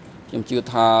ខ្ញុំជឿ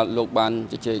ថាលោកបាន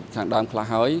ជជែកខាងដើមខ្លះ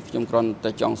ហើយខ្ញុំគ្រាន់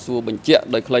តែចង់សួរបញ្ជាក់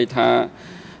ដោយខ្លីថា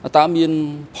តើមាន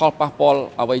ផលប៉ះពាល់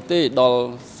អ្វីទេដល់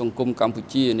សង្គមកម្ពុ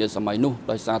ជានាសម័យនោះ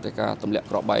ដោយសារតែការទម្លាក់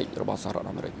គ្រាប់បែករបស់សហរដ្ឋ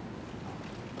អាមេរិក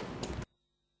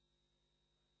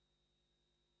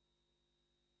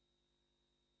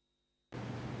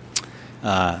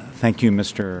Thank you,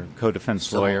 Mr.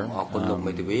 Co-Defense Lawyer.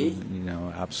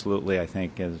 Absolutely, I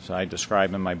think, as I describe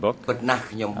in my book,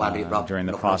 during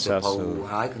the process of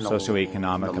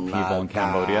socioeconomic upheaval in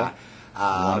Cambodia,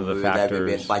 one of the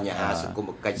factors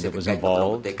that was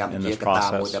involved in this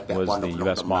process was the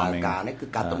U.S. bombing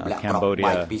of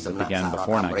Cambodia that began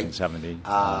before 1970,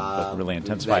 but really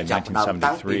intensified in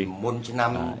 1973.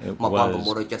 It was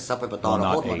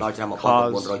not a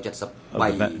cause of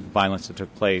the violence that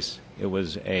took place. It was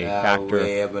a factor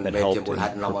that helped to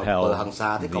propel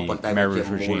the Khmer Rouge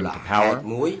regime to power.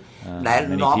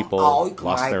 Many people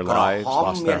lost their lives,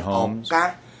 lost their homes.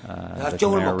 The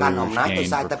Khmer Rouge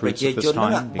gained recruits at this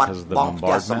time because of the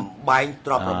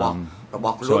bombardment.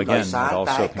 So again, it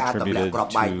also contributed to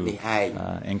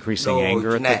increasing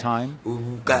anger at the time. So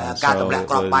it was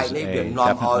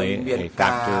definitely a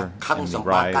factor in the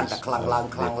rise of the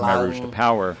Khmer Rouge to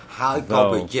power,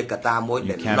 though you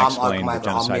can't explain the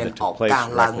genocide that took place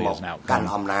directly as an outcome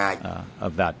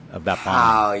of that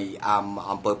bombing.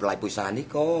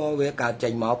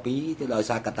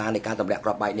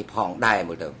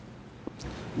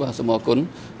 បាទសូមអរគុណ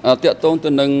តាក់ទងទៅ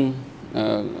នឹង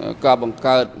ការបង្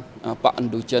កើតបកឥ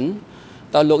ណ្ឌូចិន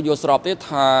តើលោកយល់ស្របទេ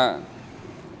ថា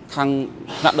ខាង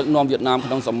ថ្នាក់ដឹកនាំវៀតណាម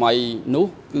ក្នុងសម័យនោះ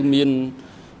គឺមាន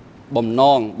បំណ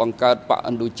ងបង្កើតបក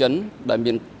ឥណ្ឌូចិនដែល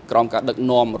មានក្រោមការដឹក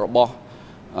នាំរបស់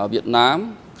វៀតណាម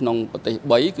ក្នុងប្រទេស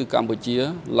3គឺកម្ពុជា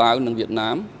ឡាវនិងវៀតណា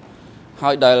មហើ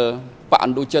យដែលបកឥ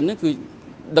ណ្ឌូចិននេះគឺ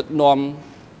ដឹកនាំ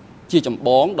ជាចម្ប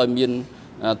ងដោយមាន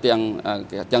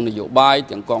ទាំងនយោបាយ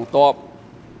ទាំងកងទ័ព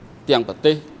ទាំងប្រ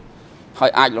ទេសហើ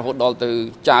យអាចរហូតដល់ទៅ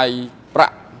ចាយប្រា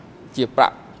ក់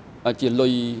ជាលុ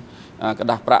យกระ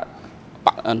ดาษប្រាក់ប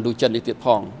កឥណ្ឌូចិននេះទៀតផ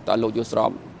ងតើលោកយល់ស្រ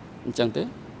បអញ្ចឹងទេ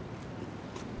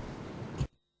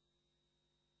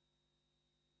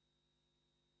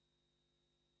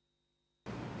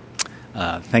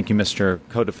Thank you, Mr.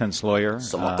 Co-Defense Lawyer.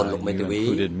 You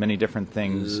included many different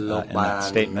things in that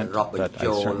statement, but I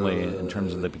certainly, in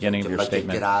terms of the beginning of your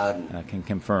statement, can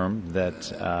confirm that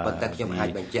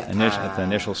at the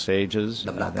initial stages,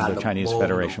 the Indo-Chinese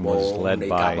Federation was led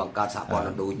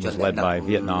by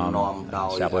Vietnam,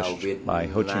 established by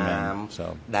Ho Chi Minh. So.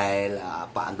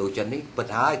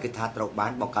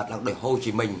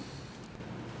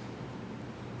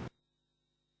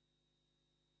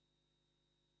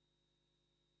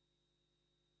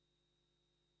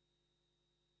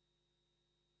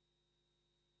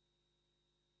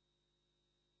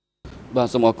 បាទ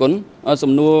សូមអរគុណ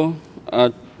សំណួរ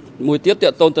មួយទៀតត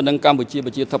កតូនទៅនឹងកម្ពុជា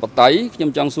ប្រជាធិបតេយ្យខ្ញុំ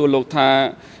ចង់សួរលោកថា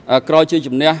ក្រោយជ័យ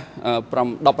ជំនះ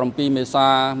17មេសា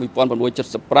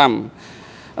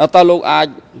1975តើលោកអាច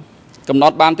កំណ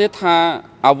ត់បានទេថា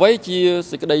អ្វីជា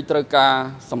សេចក្តីត្រូវការ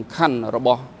សំខាន់រប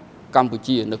ស់កម្ពុ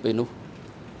ជានៅពេលនោះ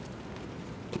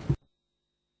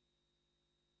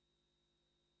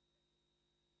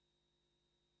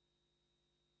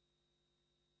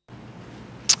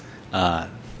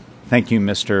Thank you,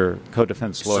 Mr.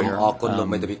 Co-Defense Lawyer.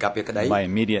 My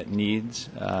immediate needs,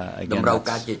 again,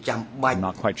 I'm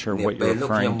not quite sure what you're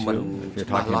referring to. If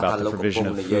you're talking about the provision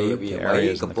of food to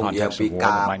areas in the context of war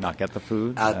that might not get the food,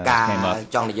 came up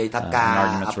in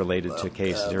arguments related to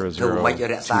case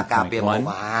 002.1.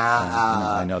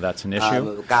 I know that's an issue,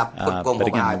 but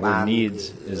again, the word needs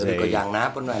is a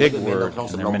big word,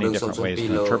 and there are many different ways to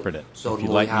interpret it. If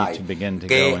you'd like me to begin to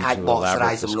go into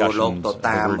elaborate discussions of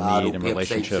the word need in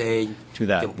relationship to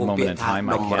that moment in time,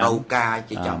 I can,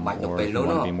 or if you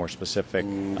want to be more specific, I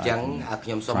can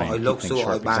try and keep things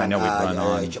short because I know we've run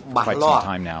on quite some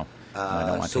time now. I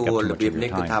don't want to take up too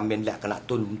much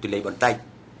of your time.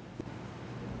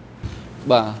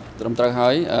 បាទត្រឹមត្រូវហើ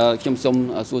យខ្ញុំសូម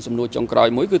សួរសំណួរចុងក្រោយ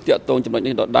មួយគឺតាក់ទងចំណុច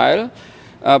នេះដដែល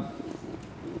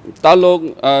តើលោក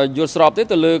យល់ស្របទេ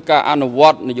ទៅលើការអនុវ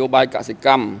ត្តនយោបាយកសិក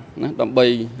ម្មណាដើម្បី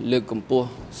លើកកម្ពស់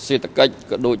សេដ្ឋកិច្ច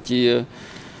ក៏ដូចជា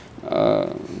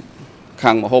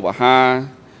ខាងម្ហូបអាហារ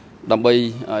ដើម្បី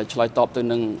ឆ្លើយតបទៅ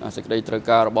នឹងសេចក្តីត្រូវ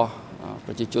ការរបស់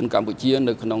ប្រជាជនកម្ពុជា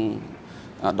នៅក្នុង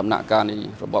ដំណាក់កាលនៃ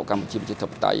របបកម្ពុជាប្រជាធិ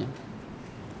បតេយ្យ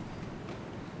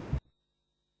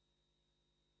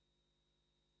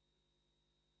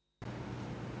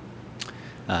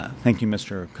Thank you,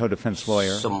 Mr. Co-Defense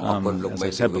Lawyer. As I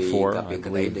said before, I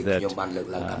believe that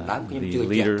the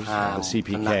leaders of the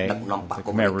CPK, the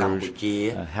Khmer Rouge,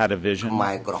 had a vision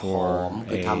for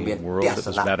a world that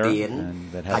was better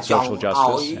and that had social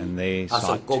justice, and they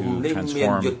sought to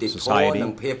transform society.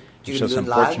 It's just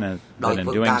unfortunate that in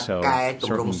doing so,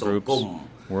 certain groups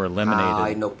were eliminated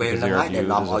because they are viewed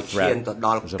as a threat,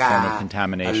 as a form of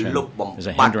contamination, as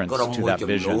a hindrance to that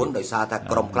vision.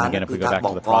 Again, if we go back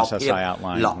to the process I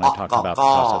outlined when I talked about the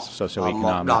process of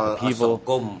socioeconomic upheaval,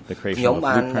 the creation of a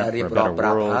blueprint for a better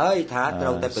world,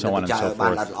 so on and so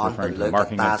forth, referring to the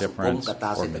marking of difference,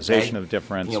 organization of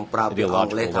difference,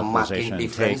 ideological localization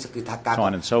and take, so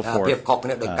on and so forth. I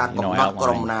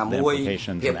outlined the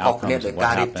implications and outcomes of what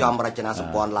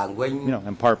happened,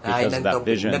 in part because of that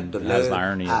vision has the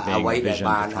irony of being a vision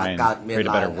to try and create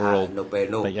a better world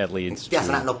that yet leads to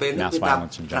mass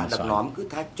violence and genocide.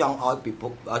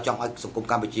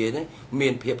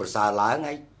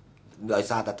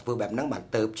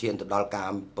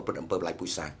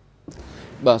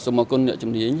 បាទសូមអរគុណអ្នក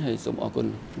ជំនាញហើយសូមអរគុណ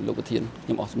លោកប្រធានខ្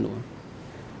ញុំអរសំណួរ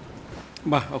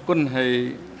បាទអរគុណហើយ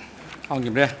អង្គ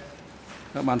ជំរះ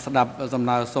បានស្ដាប់សំ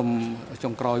ណើសុំចុ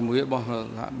ងក្រោយមួយរបស់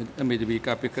មេធាវី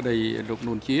ការពីក្តីលោក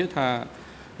នួនជាថា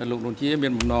លោកនួនជាមា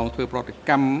នបំណងធ្វើប្រតិ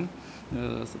កម្ម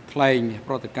ថ្លែង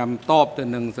ប្រតិកម្មតបទៅ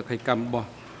នឹងសក្ខីកម្មរបស់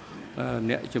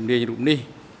អ្នកជំនាញរូបនេះ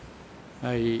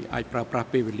ហើយអាចប្រើប្រាស់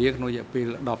ពេលវេលាក្នុងរយៈពេល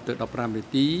10ទៅ15នា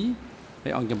ទីហើ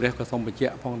យអង្គជំរះក៏សូមបញ្ជា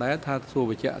ក់ផងដែរថាសួរ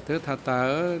បញ្ជាក់ទៅថាតើ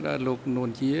លោកនួន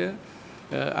ជា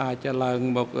អាចឡើង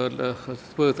មក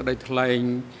ធ្វើសេចក្តីថ្លែង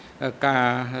ការ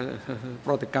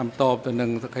ប្រតិកម្មតបទៅនឹង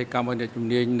សក្ខីកម្មអ្នកជំ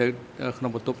នាញនៅក្នុ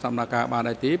ងបន្ទប់សកម្មភាពបាន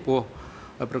ដែរទេព្រោះ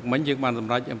ព្រឹកមិញយើងបានស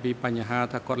ម្រេចអំពីបញ្ហា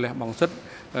ថាគាត់លះបង់សិទ្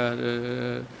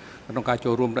ធិ ក្នុងការ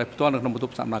ចូលរួមដោយផ្ទាល់នៅក្នុងបន្ទ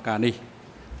ប់សកម្មភាពនេះ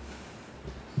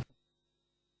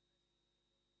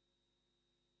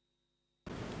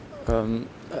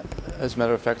As a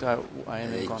matter of fact, I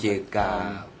am in contact ជាការ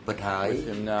ពិតហើយ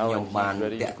ខ្ញុំបាន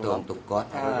តាក់ទងទៅគាត់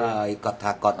ហើយគាត់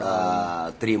ថាគាត់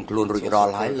ត្រៀមខ្លួនរួចរា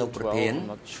ល់ហើយលោកប្រធាន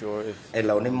ឥ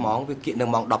ឡូវនេះម៉ោងវាគៀកនៅ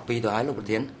ម៉ោង 12 ទៅហើយលោកប្រ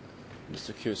ធាន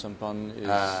Mr. Q Sampan is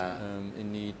in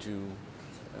need to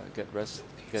get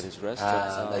his rest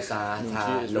ដោយសារថា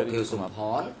លោកហ៊ីវសំផ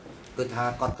នគឺថា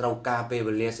គាត់ត្រូវការពេល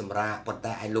វេលាសម្រាប់ប៉ុន្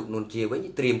តែឯលោកនួនជាវិញ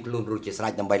ត្រៀមខ្លួនរួចជាស្រេ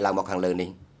ចដើម្បីឡើងមកខាងលើ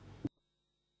នេះ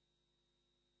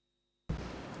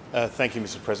Thank you,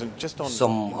 Mr. President. Just on សូ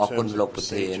មអរគុណលោកប្រ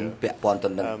ធានពាក់ព័ន្ធទៅ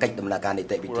នឹងកិច្ចដំណើរការនី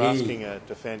តិវិធី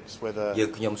យើង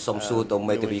ខ្ញុំសូមសួរទៅ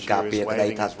មេធាវីការពារក្តី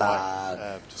ថាតើ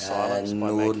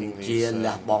នួនជា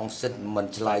លះបង់សិទ្ធិមិន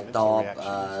ឆ្លើយតប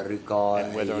ឬក៏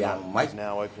យ៉ាងម៉េច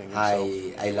ហើយ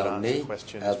ឥឡូវនេះ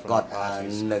គាត់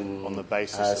នឹង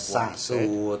សាកសួ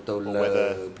រទៅលើ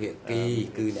ភាគី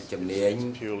គឺអ្នកជំនាញ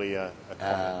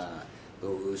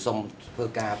សូមធ្វើ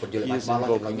ការបញ្យល់បាន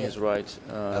បោះចំណុចនេះ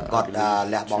គាត់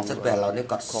លះបង់សិទ្ធិពេលឥឡូវនេះ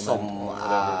គាត់សូម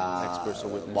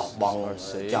បោះបង់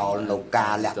ចោលនៅកា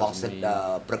រលះបង់សិទ្ធិ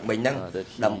ព្រឹកមិញហ្នឹង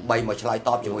ដើម្បីមកឆ្លើយត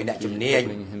បជាមួយអ្នកជំនាញ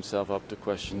អ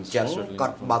ញ្ចឹងគា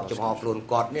ត់បើកចំហខ្លួន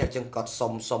គាត់នេះអញ្ចឹងគាត់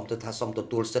សុំទៅថាសុំទ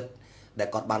ទួលសិទ្ធិដែល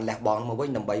គាត់បានលះបង់មកវិញ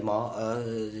ដើម្បីមក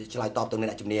ឆ្លើយតបទៅអ្ន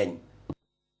កជំនាញ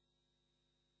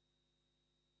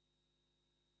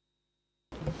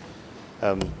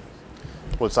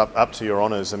Well, it's up to your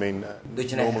honours. I mean,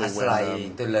 normally when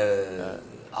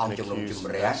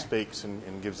speaks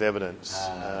and gives evidence,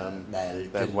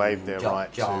 they've waived their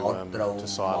right to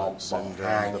silence,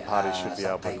 and the party should be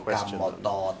able to question them.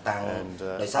 And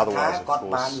otherwise, of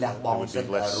course, there would be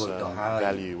less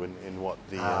value in what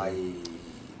the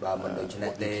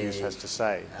accused has to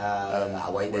say.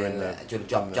 We're in the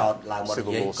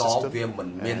civil law system,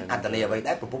 and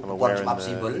I'm aware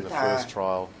in the first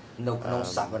trial.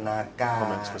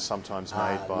 Comments were sometimes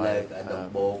made by the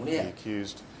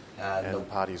accused, and the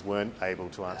parties weren't able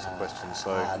to answer questions.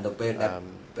 So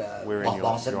we're in your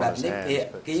honour's hands,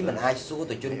 but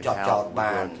how we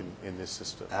work in this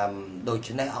system.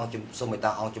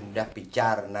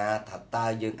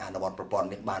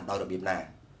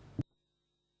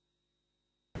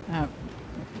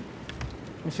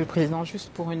 Monsieur le Président, juste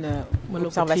pour une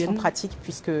observation pratique,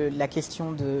 puisque la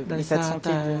question de l'état de santé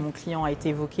de mon client a été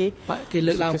évoquée, que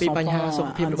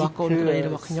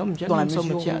dans la mesure où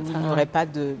il n'y aurait pas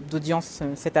d'audience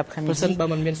cet après-midi, il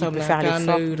peut faire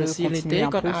l'effort de continuer un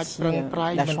peu si la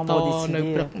Chambre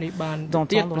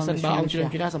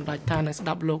décidait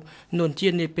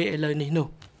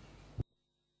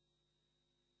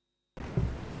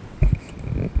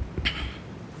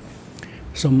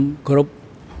d'entendre M.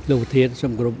 លោកប្រធានសូ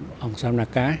មគោរពអង្គសមា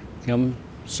ការខ្ញុំ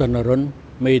សុនរុន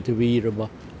មេធាវីរប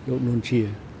ស់លោកនួនជា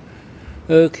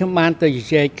ខ្ញុំបានទៅជ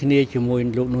ជែកគ្នាជាមួយ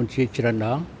លោកនួនជាច្រើនដ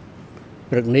ង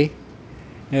ព្រឹកនេះ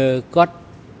គាត់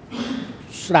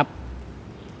ស្ដាប់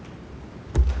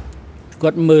គា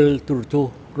ត់មើលទូរទស្ស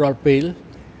ន៍រាល់ពេល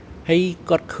ហើយ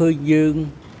គាត់ឃើញយើង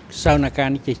សមាការ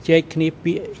នេះជជែកគ្នា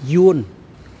ពាក្យយួន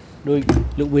ដោយ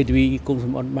លោកមេធាវីគង់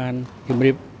សំអនបានជម្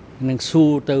រាបនឹងសួរ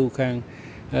ទៅខាង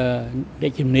អ្ន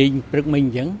កជំនាញព្រឹកមិញអ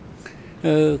ញ្ចឹង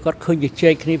គាត់ឃើញជជែ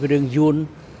កគ្នាពីរឿងយួន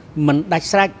មិនដាច់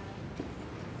ស្រេច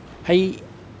ហើយ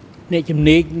អ្នកជំ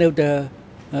នាញនៅតែ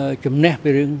ចំណេះពី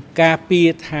រឿងការពារ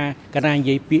ថាកណានិ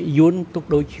យាយពាក្យយួនទុក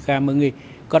ដូចជាការមើងងាយ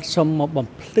គាត់សុំមកបំ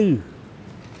ភ្លឺ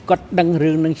គាត់ដឹង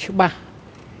រឿងនឹងច្បាស់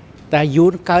តែយួ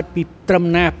នកើតពីត្រឹម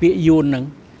ណាពាក្យយួនហ្នឹង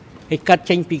ហើយកាត់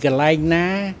ចេញពីកន្លែងណា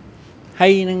ហើ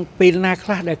យនឹងពេលណាខ្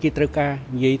លះដែលគេត្រូវការ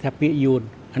និយាយថាពាក្យយួន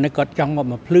អានេះគាត់ចង់មក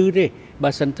បំភ្លឺទេ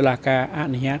បើសិនតុលាការអ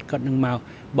នុញ្ញាតគាត់នឹងមក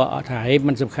បើអត់ថាហេ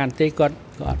មិនសំខាន់ទេគាត់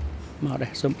មកដែ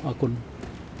រសូមអរគុណ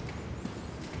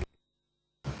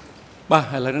បាទ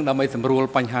ឥឡូវនេះដើម្បីសម្រួល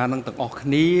បញ្ហានឹងទាំងអស់គ្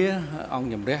នាអង្គ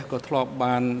ជំរះក៏ធ្លាប់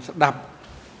បានស្ដាប់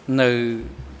នៅ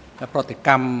ប្រតិក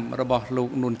ម្មរបស់លោក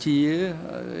នួនជា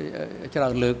ច្រើ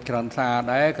នលើកច្រើនសារ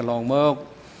ដែរកន្លងមក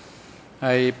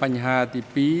ហើយបញ្ហាទី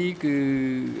2គឺ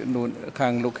ខា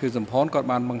ងលោកខៀវសំផនគាត់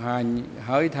បានបង្ហាញ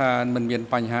ហើយថាមិនមាន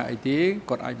បញ្ហាអីទេ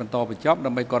គាត់អាចបន្តបញ្ចប់ដើ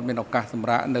ម្បីគាត់មានឱកាសសម្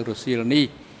រាប់នៅរសៀលនេះ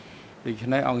ដូច្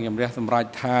នេះអង្គជំរះសម្រាប់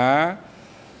ថា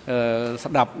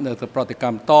ស្ដាប់នៅប្រតិក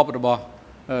ម្មតបរបស់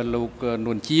លោក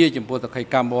នួនជាចំពោះសក្ខី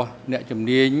កម្មរបស់អ្នកជំ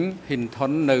នាញ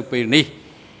HINTON នៅពេលនេះ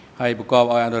ហើយប្រកប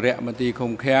ឲ្យអនុរិយមន្ត្រី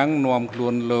ឃុំឃាំងនាំខ្លួ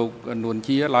នលោកនួន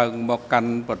ជាឡើងមកកា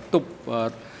ន់បន្ទប់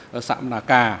សកម្ម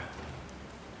ភាព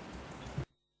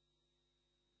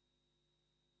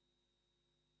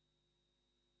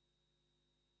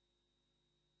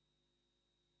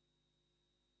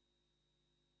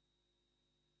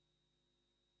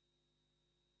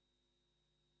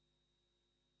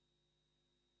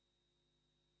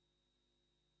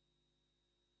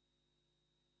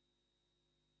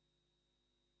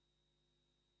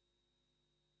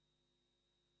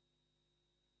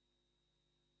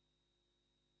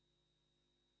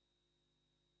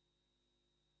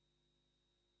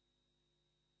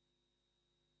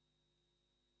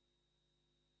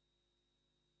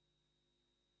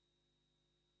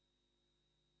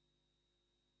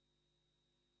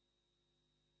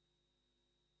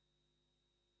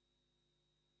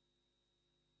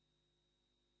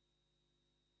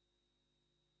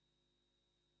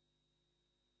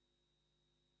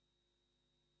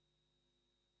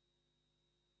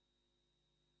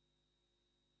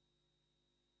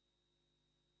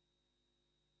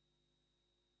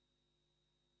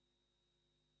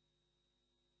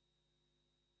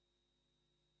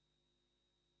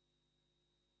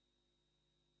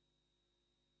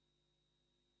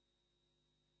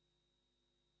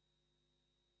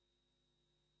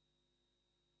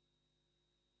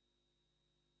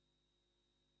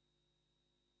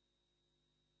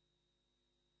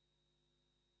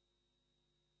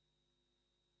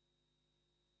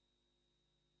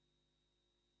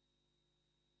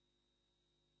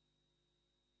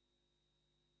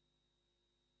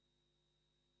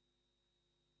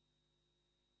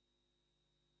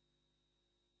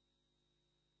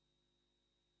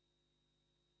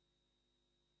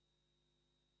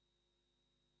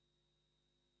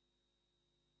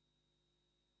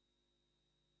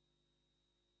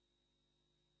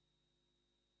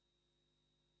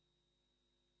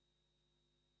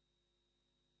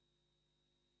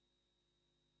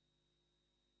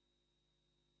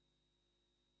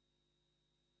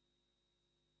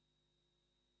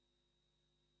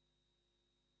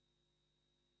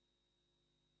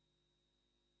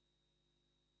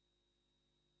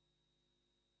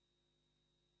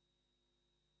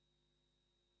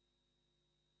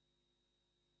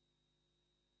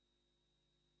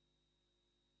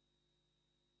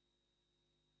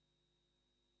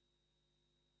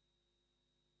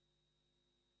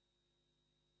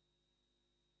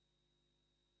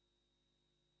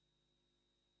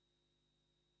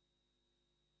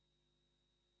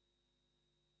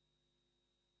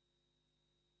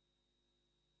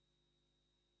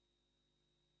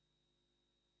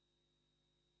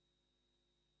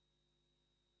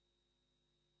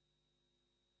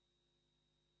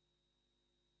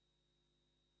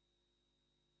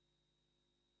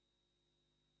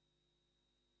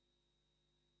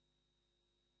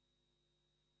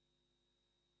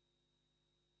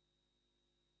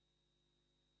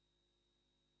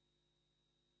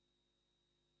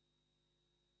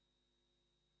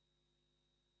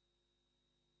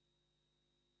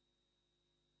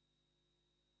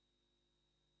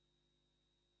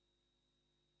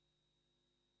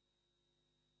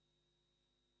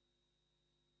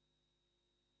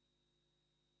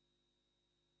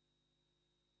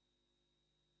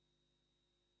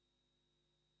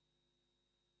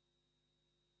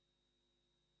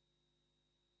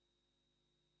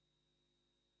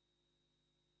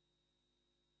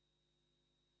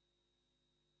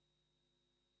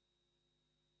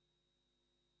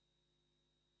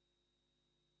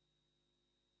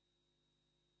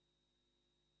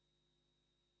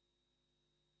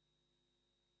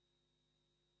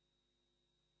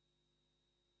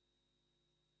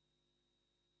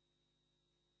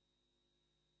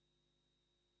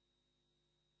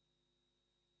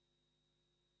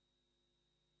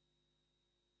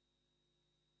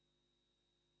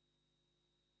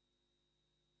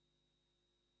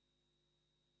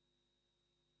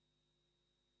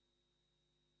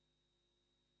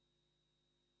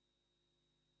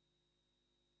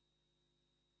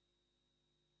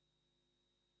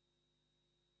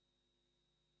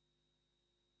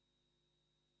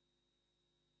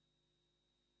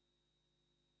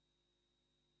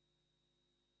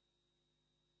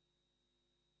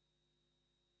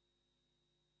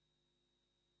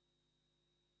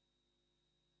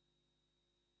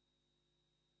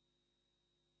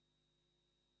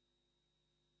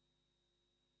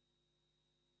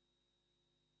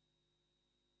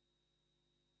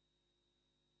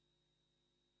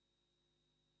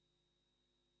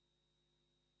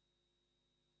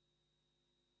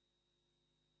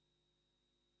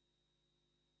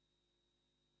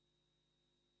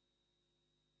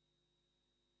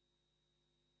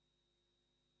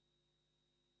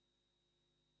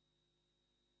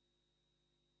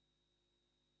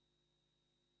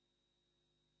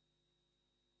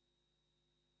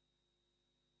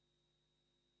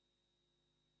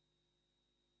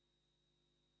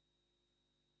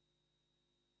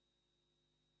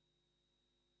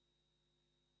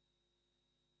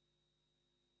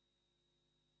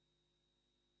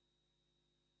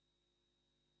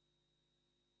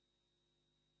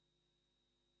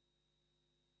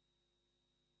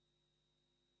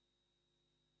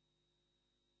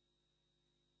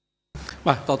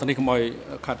បាទតទៅនេះកុំឲ្យ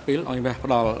ខាត់ពេលឲ្យវះផ្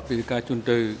ដល់ពីការជូន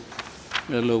ទៅ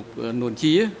លោកនួន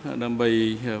ជាដើម្បី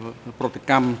ប្រតិ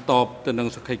កម្មតបទៅនឹង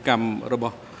សក្ខីកម្មរប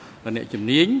ស់អ្នកជំ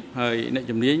នាញហើយអ្នក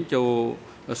ជំនាញចូល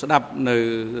ស្ដាប់នៅ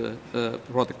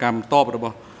ប្រតិកម្មតបរប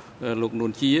ស់លោកនួ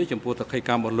នជាចំពោះសក្ខីក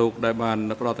ម្មរបស់លោកដែលបាន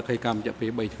ផ្ដល់សក្ខីកម្មរយៈពេល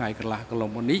3ថ្ងៃកន្លះកន្លង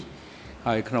មកនេះ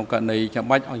ហើយក្នុងករណីចាំ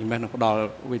បាច់អង្គជំនះនឹងផ្ដល់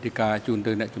វេទិកាជូន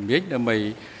ទៅអ្នកជំនាញដើម្បី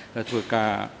ធ្វើការ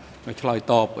ឆ្លើយ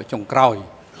តបចុងក្រោយ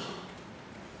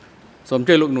សូមអញ្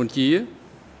ជើញលោកនួនជា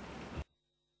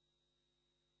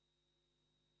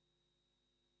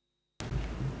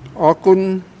អរគុណ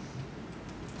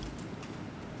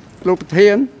លោកប្រធា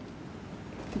ន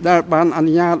ដែលបានអ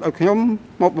នុញ្ញាតឲ្យខ្ញុំ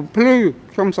មកបំភ្លឺ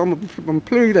ខ្ញុំសូមបំ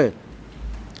ភ្លឺដែរ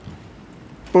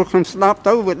ព្រោះខ្ញុំស្ដាប់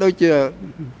ទៅវាដូចជា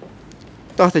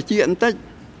តោះតិចបន្តិច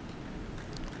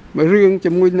មួយរឿងជា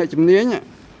មួយអ្នកជំនាញ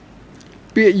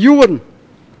ពាក្យយួន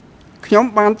ខ្ញុំ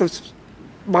បានទៅ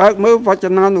បើកមើលវច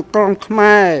នានុក្រមខ្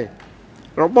មែរ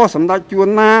របស់សម្ដេចជួន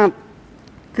ណាត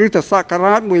គឺតសក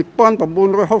រាជ1967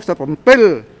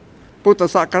ពុទ្ធ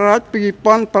សករាជ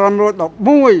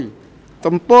2511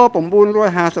ទំព័រ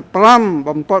955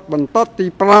បំផុតបន្តទី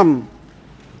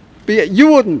5ពាក្យ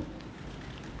យួន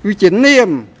គឺជានាម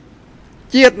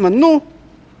ជាតិមនុស្ស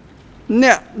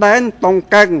អ្នកដែនតុង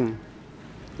កឹង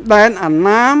ដែនអ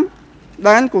ណាម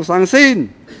ដែនកូសាំងស៊ីន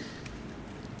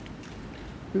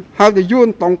ហៅថាយួន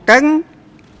តុងកឹង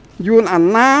យួនអ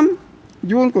ណាម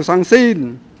យួនកូសាំងស៊ីន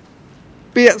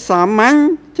ពាក្យសាមញ្ញ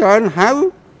ច្រើនហៅ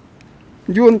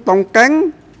យួនតុងកឹង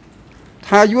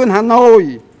ថាយួនហាណូយ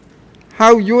ហៅ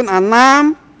យួនអណាម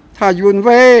ថាយួន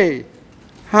វេ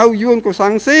ហៅយួនកូ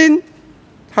សាំងស៊ីន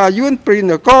ថាយួនព្រី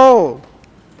នគរ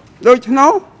ដូច្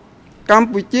នោះកម្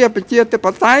ពុជាប្រជាធិប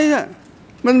តេយ្យ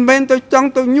មិនមែនទៅចង់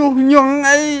ទៅញុះញង់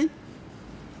អី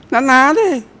ណាទេ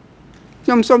ខ្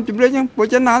ញុំសូមជម្រាបយ៉ាងវ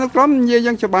ចនានុក្រមនិយាយ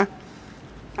យ៉ាងច្បាស់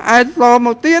ឯតម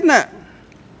កទៀតណា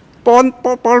ប៉ុលព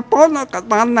តក៏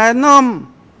បានណែនាំ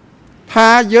ថា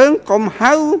យើងកុំ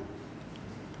ហៅ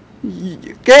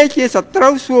គេជាសត្រូ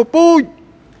វសួរពូជ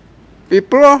ពី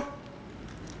ព្រោះ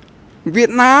វៀត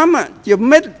ណាមជា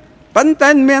មិត្តប៉ុន្តែ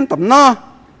មានតំណោះ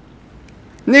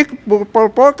នេះប៉ុល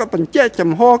ពតក៏បញ្ជាក់ចំ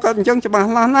ហក៏អញ្ចឹងច្បាស់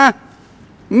ឡាស់ណា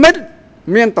មិត្ត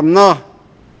មានតំណោះ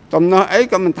អី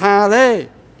ក៏មិនថាទេ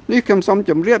នេះខ្ញុំសូម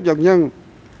ជម្រាបយ៉ាងហ្នឹង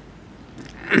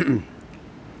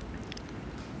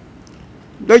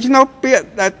ដូច្នោះពាក្យ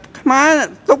ដែលខ្មែរ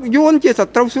ទុកយួនជាស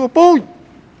ត្រូវសួរពូជ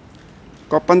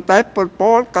ក៏ប៉ុន្តែប៉ុលព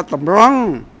តក៏តម្រង់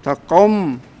ថាកុំ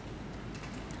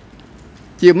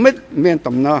ជាមិត្តមាន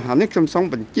តំណោះហើយនេះខ្ញុំសូម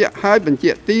បញ្ជាក់ហើយបញ្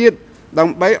ជាក់ទៀតដើ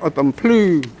ម្បីឲ្យបំភ្លឺ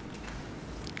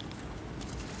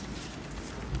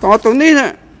តទៅនេះ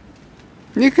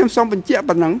ខ្ញុំសូមបញ្ជាក់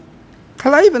ប៉ុណ្ណឹងខ្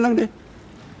លីប៉ុណ្ណឹងទេ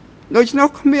ដូច្នោះ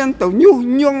គ្មានទៅញុះ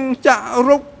ញង់ចាក់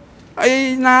រុកអី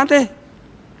ណាទេ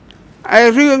ឯ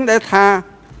រឿងដែលថា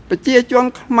ប្រជាជន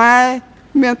ខ្មែរ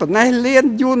មានប៉ុណ្ណេះលៀន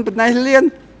យួនប៉ុណ្ណេះលៀន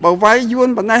បើវាយយួន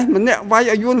ប៉ុណ្ណេះម្នាក់វាយ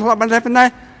ឲ្យយួនឆ្លាប់ប៉ុណ្ណេះ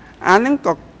អាហ្នឹង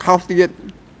ក៏ខុសទៀត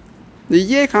និ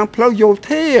យាយខាងផ្លូវយោ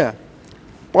ធា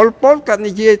ប៉ុលពតក៏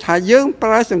និយាយថាយើងប្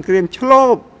រើសង្គ្រាមឆ្លូ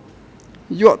ប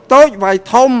យកតូចវាយ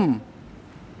ធំ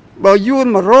បើយួន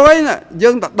100ណាយើ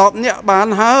ងតែ10នាក់បាន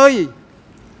ហើយ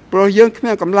ព្រោះយើងគ្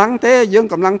មានកម្លាំងទេយើង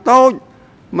កម្លាំងតូច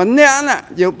ម្នាក់ណា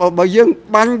យើងបើយើង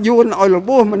បាញ់យួនឲ្យរ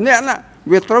បួសម្នាក់ណា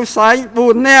វាត្រូវសែង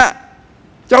4នាក់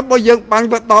ចុះបើយើងបាញ់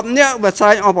វា10នាក់វាសែ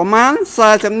ងអស់ប្រមាណ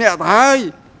40នាក់ទៅហើយ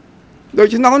ដូ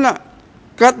ច្នោះណា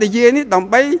កតនិយាយនេះដើម្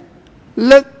បី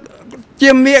លើក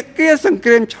ជាមេគាសង្គ្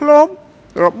រាមឆ្លូប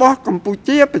របស់កម្ពុ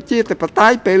ជាប្រជាធិបតេ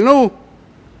យ្យពេលនោះ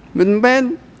មិនមែន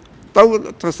ទៅ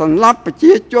សម្លាប់ប្រ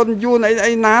ជាជនយួន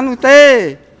អីណានោះទេ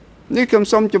នេះខ្ញុំ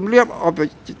សូមជម្រាប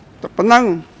ប៉ុណ្ណឹង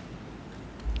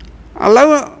ឥឡូវ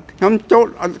ខ្ញុំ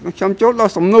ចូលដ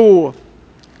ល់សំណួរ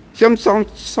ខ្ញុំ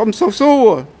សូមសួរ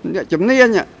អ្នកជំនាញ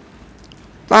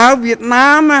តើវៀតណា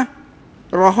ម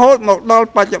រហូតមកដល់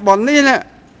បច្ចុប្បន្ននេះ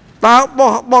តើ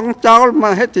បោះបង់ចោលម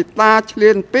ហិច្ឆតាឈ្លា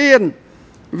នពាន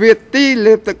វាទី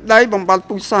លើទឹកដីបំបត្តិ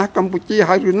ពូជសាសន៍កម្ពុជា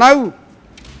ហើយឬនៅ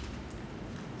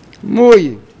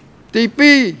1ទី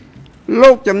2លោ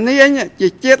កជំនាញជា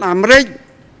ជាតិអាមេរិក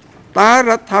តើរ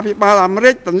ដ្ឋាភិបាលអាមេ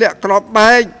រិកទម្លាក់ក្រប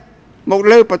បែកមក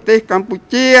លើប្រទេសកម្ពុ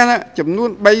ជាចំនួន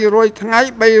300ថ្ងៃ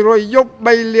300យប់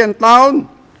3លានតោន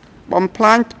បំផ្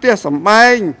លាញផ្ទះសម្បែ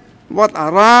ងវត្តអា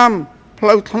រាមផ្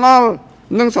លូវថ្នល់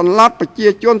និងសម្លាប់ប្រជា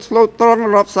ជនស្លូតត្រង់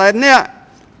រាប់សែននាក់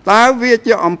តើវា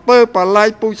ជាអំពើបលាយ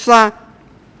ពូជសាសន៍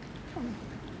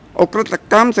អក្រិត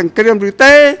កម្មសង្គ្រាមឬ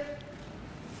ទេ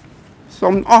សូ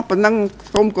មអស់ប៉ុណ្ណឹង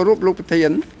សូមគោរពលោកប្រធា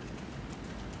ន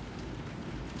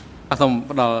សូម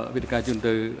ផ្ដល់វេទិកាជូន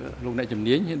ទៅលោកអ្នកជំ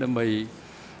នាញដើម្បី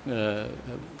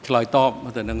ឆ្លើយតប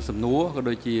ទៅនឹងសំណួរក៏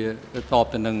ដូចជាតប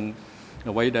ទៅនឹង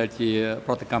អ្វីដែលជា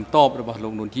ប្រតិកម្មតបរបស់លោ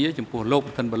កនួនជាចំពោះលោក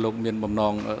ប្រធានបលោកមានបំណ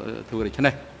ងធ្វើដូច្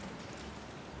នេះ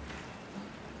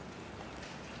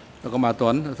លោកក៏មកត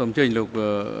ន់សូមអញ្ជើញលោក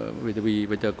វិទ្យា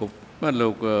វិទ្យាគប់បាទលោ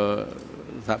ក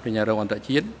សហប្រញ្ញារងអន្តរ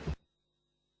ជាតិ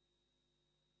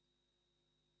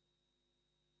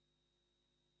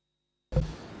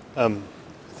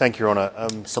Thank you, Your Honour.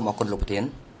 សូមអរគុណលោកប្រធាន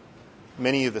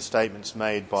Many of the statements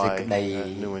made by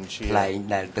Nguyen Chia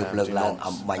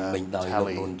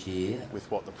tally with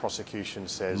what the prosecution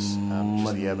says is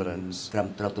the evidence. And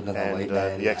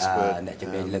the expert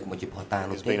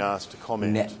has been asked to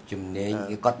comment.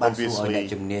 Obviously,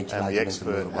 the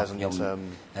expert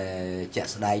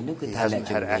hasn't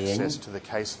had access to the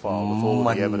case file with all the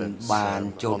evidence on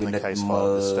the case file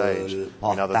at this stage,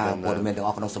 other than the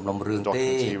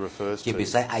documents he refers to. And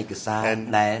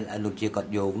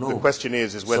the question is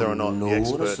whether or not the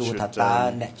expert should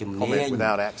comment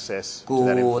without access to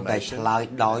that information as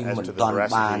to the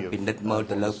veracity of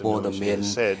what Mr. Nguyen Chia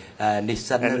said. And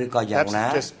perhaps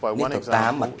just by one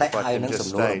example, if I can just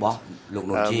state,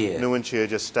 Nguyen Chia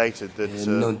just stated that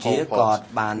Pol Pot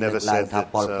never said that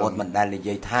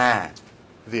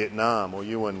Vietnam or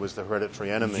UN was the hereditary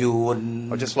enemy.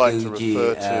 I'd just like to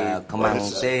refer to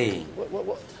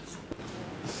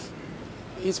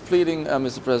He's pleading,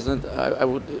 Mr. President. I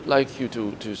would like you to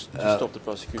stop the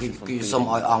prosecution from pleading. We've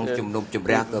heard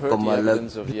the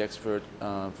evidence of the expert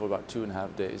for about 2.5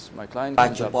 days. My client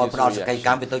comes up with his reaction.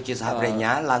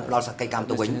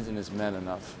 Mr. Hinton is man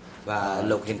enough.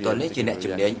 លោកហ៊ីនតុននេះជាអ្នក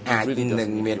ជំនាញអាចនឹង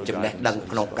មានចំណេះដឹង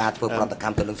ក្នុងការធ្វើប្រតិក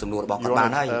ម្មទៅនឹងសំណួររបស់គាត់បាន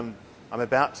ហើយ I'm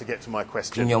about to get to my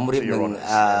question. ខ្ញុំរៀបនឹង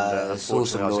សួរ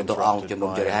សំណួរទៅអង្គជំនុំ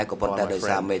ជម្រះហើយក៏ប៉ុន្តែដោយ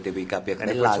សារមេធាវីការពារក្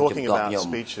តីឡើងជំទាស់ខ្ញុំ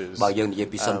បើយើងនិយាយ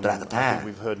ពីសន្ទរកថា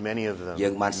យើ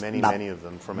ងបានស្ដាប់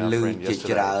ឮជា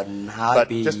ច្រើនហើយ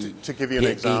ពី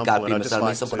ពីការពីម្សិល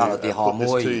នេះសូមផ្ដល់ឧទាហរណ៍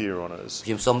មួយខ្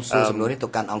ញុំសូមសួរសំណួរនេះទៅ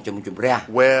កាន់អង្គជំនុំជម្រះ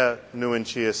Where Nguyen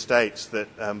Chia states that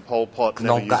Pol Pot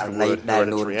never used the word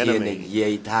hereditary enemy.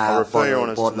 I refer your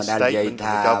honours to the statement of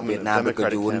the government of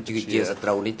Democratic Kampuchea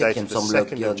dated the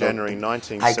 2nd of January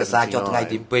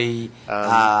 1979,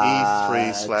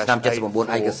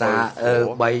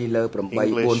 E3/844,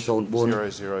 English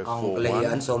 00419728, Khmer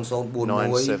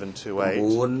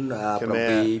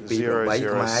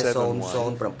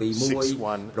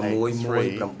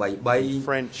 00716183,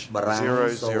 French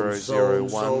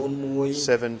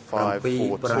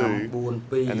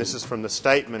 00017542, and this is from the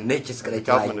statement of the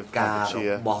government of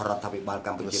Kampuchea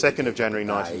on the 2nd of January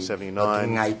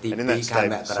 1979, and in that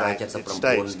statement it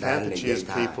states Kampuchea's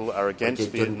people are against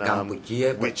Vietnam,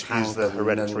 which is the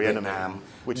hereditary enemy,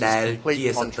 which is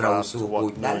complete contrast to what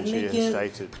Nguyen Chia has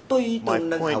stated.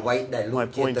 My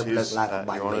point is, Your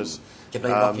Honours,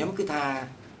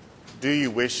 do you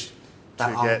wish to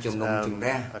get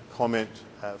a comment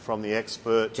from the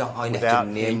expert without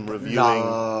him reviewing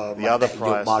the other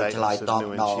prior statements of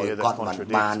Nguyen Chia that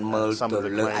contradict some of the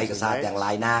claims he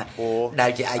made? Or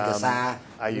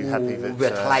are you happy that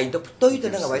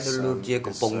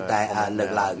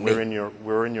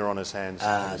we're in your honour's hands?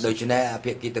 ដូច្នេះ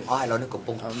ភាគីទាំងអស់ឥឡូវនេះកំ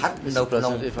ពុងស្ថិតនៅក្នុ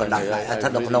ងស្ថិត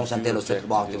នៅក្នុងសន្តិភាពរ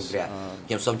បស់ជំរះ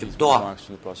ខ្ញុំសូមជំទាស់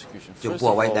ចំពោះ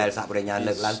អ្វីដែលសហប្រញ្ញា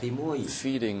លើកឡើងទី1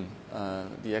 feeding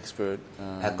the expert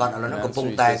គាត់ឥឡូវនេះកំពុង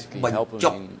តែបញ្ចុ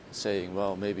ក saying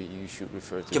well maybe you should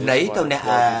refer to ចំណីទៅអ្នក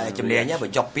ជំនាញប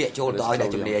ញ្ចុកពាក្យចូលទៅឲ្យអ្នក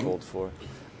ជំនាញ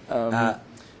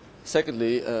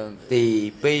Secondly,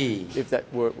 if that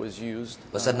word was used,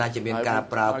 បើសិនណាជាមានការ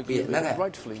ប្រើពាក្យហ្នឹង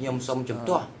ខ្ញុំសូមជំ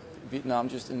ទាស់ Vietnam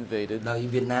just invaded ដោយ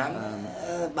វៀតណាម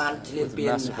បានឈ្លានពា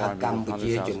នកម្ពុ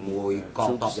ជាជាមួយក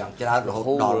ងទ័ពយ៉ាងច្រើនរហូត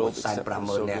ដល់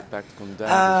 45,000 នាក់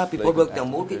ពិភពលោកទាំង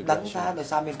មូលគេដឹងថាដោយ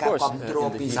សារមានការគ្រប់គ្រង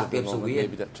ពីសហភាពសូវៀត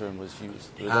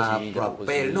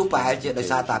ពេលនោះប្រហែលជាដោយ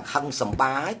សារតែខឹងសម្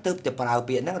បាយទើបតែប្រើ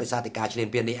ពាក្យហ្នឹងដោយសារតែការឈ្លាន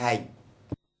ពាននេះឯង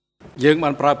យើងបា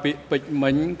នប្រើពាក្យពេចន៍មិ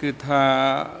ញគឺថា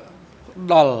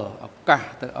ដល់ឱកាស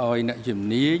ទៅឲ្យអ្នកជំ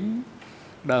នាញ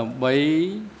ដើម្បី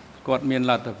គាត់មាន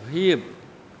លទ្ធភាព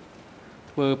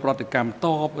ធ្វើប្រតិកម្មត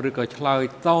បឬក៏ឆ្លើយ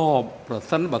តបប្រ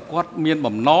សិនបើគាត់មាន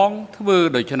បំណងធ្វើ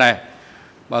ដូច្នេះ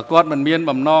បើគាត់មិនមាន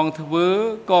បំណងធ្វើ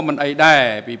ក៏មិនអីដែរ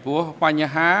ពីព្រោះបញ្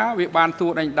ហាវាបានទួ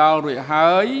ដេញដោលរួច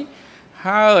ហើយ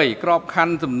ក្របខ័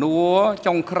ណ្ឌសំណួរ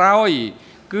ចុងក្រោយ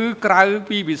គឺក្រៅ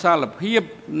ពីវិសាលភាព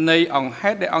នៃអង្គ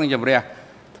ហេតុដែលអង្គជំរះ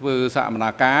ធ្វើសម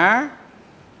នាការ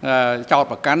ចោត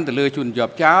ប្រកាន់ទៅលើជនជា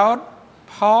ប់ចោត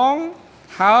ផង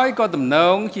ហើយក៏ទំន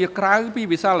ងជាក្រៅពី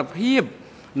វិសាលភាព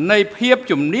នៃភាព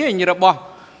ជំនាញរបស់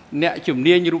អ្នកជំ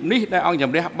នាញរូបនេះដែលអង្គ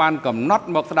ជំរះបានកំណត់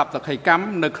មកស្ដាប់សក្ខីកម្ម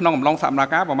នៅក្នុងអំឡុងសមនា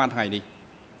ការប្រហែលថ្ងៃនេះ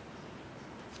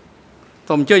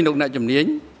សូមអញ្ជើញលោកអ្នកជំនាញ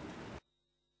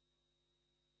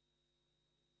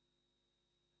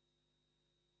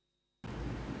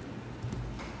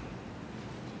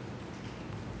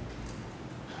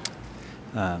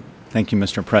Thank you,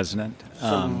 Mr. President.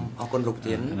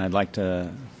 And I'd like to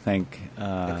thank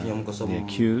the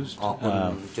accused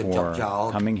for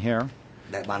coming here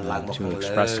to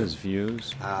express his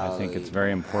views. I think it's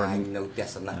very important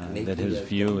that his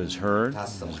view is heard,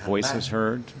 his voice is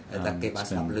heard. It's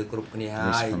been, at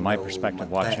least from my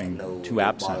perspective, watching too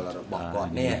absent.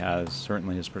 And he has,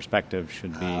 certainly his perspective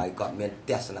should be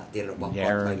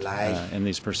aired in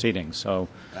these proceedings. So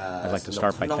I'd like to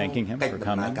start by thanking him for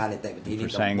coming and for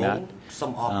saying that.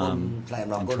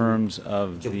 In terms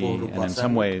of the, and in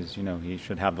some ways, you know, he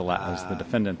should have as the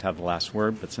defendant have the last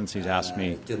word, but since he's asked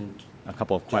me a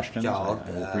couple of questions, I will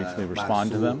briefly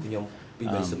respond to them,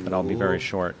 but I'll be very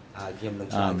short.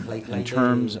 In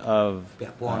terms of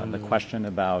the question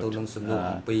about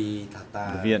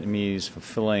the Vietnamese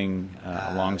fulfilling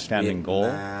a long-standing goal,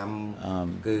 I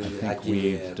think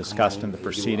we've discussed in the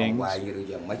proceedings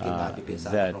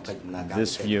that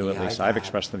this view, at least I've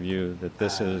expressed the view, that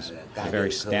this is a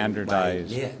very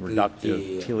standardized,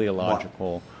 reductive,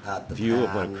 teleological view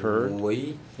of what occurred.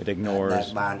 It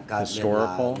ignores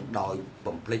historical,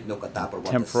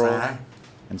 temporal,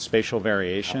 and spatial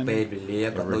variation.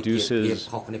 It reduces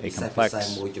a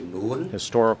complex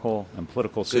historical and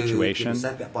political situation in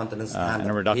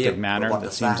a reductive manner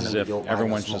that seems as if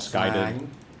everyone's just guided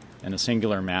in a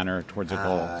singular manner towards a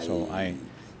goal. So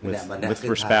with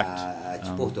respect,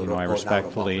 I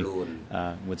respectfully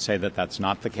would say that that's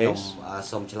not the case.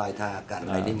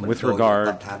 With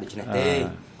regard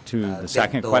to the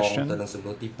second question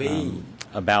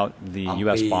about the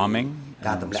U.S. bombing,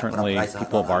 certainly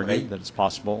people have argued that it's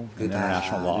possible in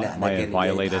international law. It might have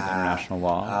violated international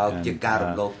law, and it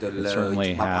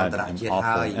certainly had an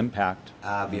awful impact.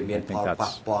 I think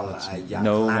that's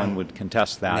no one would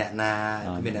contest that.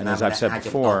 And as I've said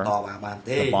before,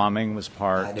 the bombing was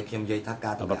part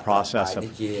of a process of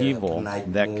upheaval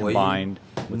that combined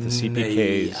with the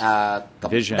CPK's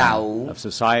vision of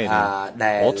society.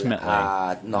 Ultimately,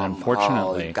 and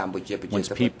unfortunately, once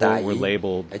people were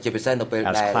labeled as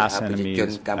class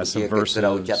enemies, as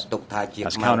subversives, as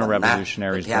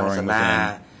counter-revolutionaries warring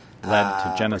within, led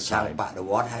to genocide. I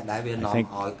think,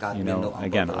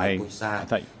 again, I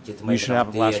thought you should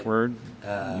have the last word.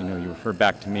 You referred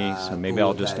back to me, so maybe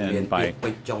I'll just end by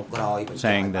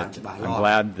saying that I'm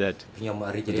glad that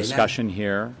the discussion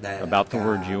here about the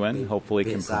word UN hopefully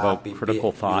can provoke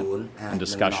critical thought and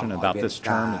discussion about this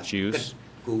term, its use,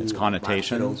 its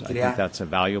connotations. I think that's a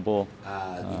valuable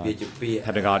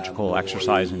pedagogical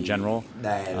exercise in general.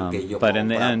 But in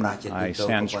the end, I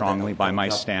stand strongly by my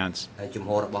stance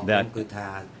that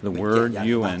the word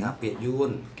UN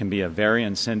can be a very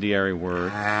incendiary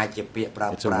word.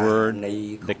 It's a word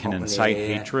that can incite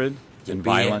hatred and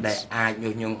violence, and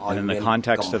in the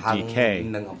context of DK,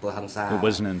 it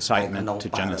was an incitement to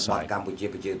genocide. Thank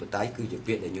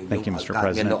you, Mr.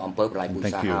 President, and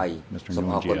thank you, Mr.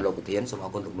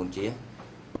 Nguyen.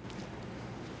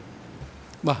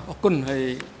 បាទអរគុណហើយ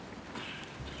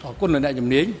អរគុណអ្នកជំ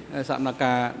នាញសមន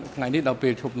ការថ្ងៃនេះដល់ពេ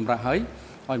លឈប់សម្រាប់ហើយ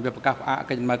ឲ្យវាប្រកាសផ្អាក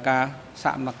កិច្ចដំណើរការស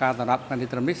មនការសម្រាប់ថ្ងៃនេះ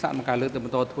ត្រឹមនេះសមនការលើកទៅប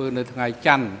ន្តធ្វើនៅថ្ងៃ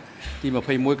ច័ន្ទទី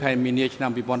21ខែមីនាឆ្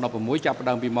នាំ2016ចាប់ផ្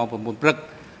ដើមពីម៉ោង 9 ព្រឹក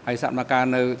ហើយសមនការ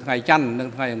នៅថ្ងៃច័ន្ទនិង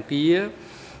ថ្ងៃអង្គារ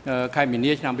ខែមី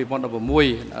នាឆ្នាំ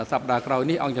2016សប្តាហ៍ក្រោយ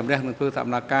នេះអង្គជំរះនឹងធ្វើសម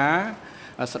នការ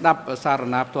ស្ដាប់សារ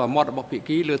ណាផ្ទាល់មាត់របស់ភា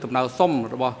គីលើដំណើរសុំ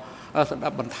របស់ស្ដា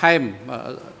ប់បន្ថែម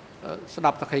ស្ដា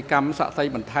ប់សក្ខីកម្មសាក់សី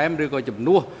បន្ថែមឬក៏ជំ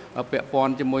នួសពាក់ព័ន្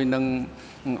ធជាមួយនឹង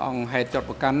អង្គហេតុចាត់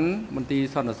ប្រកាន់មន្ទីរ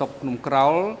សន្តិសុខភ្នំក្រោ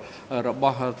លរប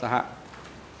ស់សហ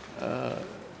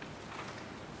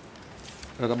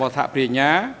ព្រាញ្ញា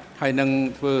ហើយនឹង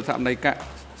ធ្វើសមនការ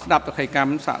ស្ដាប់សក្ខីកម្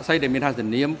មសាក់សីដែលមានហត្ថ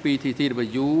នាម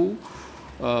PTTW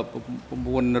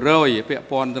 900 ពាក់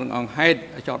ព័ន្ធនឹងអង្គហេតុ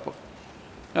ចោត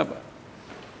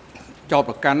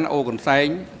ប្រកាន់អូកន្សែង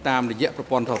តាមរយៈប្រ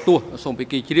ព័ន្ធថតទស្សន៍សូមពី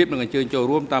គីជ្រាបនឹងអញ្ជើញចូល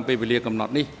រួមតាមពេលវេលាកំណ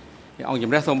ត់នេះអង្គ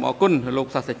ជំរះសូមអរគុណលោក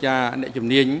សាស្ត្រាចារ្យអ្នកជំ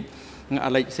នាញ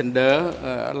Alexander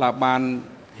Laban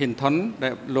HINTON ដែ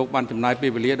លលោកបានចំណាយពេល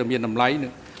វេលាដ៏មានតម្លៃ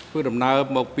ធ្វើដំណើរ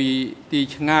មកពីទី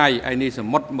ឆ្ងាយឯនេះស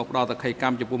មុទ្រមកដល់សក្ខីក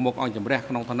ម្មចំពោះមុខអង្គជំរះ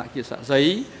ក្នុងឋានៈជាសាក្សី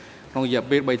ក្នុងរយៈ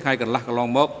ពេល 3 ថ្ងៃកន្លះកន្លង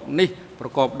មកនេះប្រ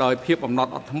កបដោយភាពអំណ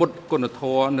ត់អត់ធ្មត់គុណធ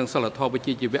ម៌និងសិលធម៌វិជ្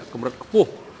ជាជីវៈកម្រិតខ្ពស់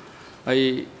ហើយ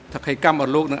សក្ខីកម្មរប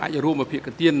ស់លោកនឹងអាចរួមមកភាគ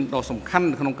ទានដ៏សំខាន់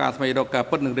ក្នុងការស្វែងរកការ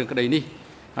ពិតនឹងរឿងក្តីនេះ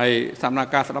ហើយសមនា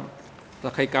ការស្ដាប់ស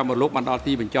ក្ខីកម្មរបស់លោកបានដល់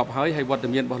ទីបញ្ចប់ហើយវត្ត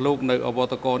មានរបស់លោកនៅអវ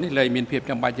តកនេះលែងមានភាព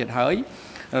ចាំបាច់ទៀតហើយ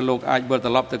លោកអាចវិលត្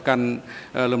រឡប់ទៅកាន់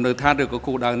លំនៅឋានឬក៏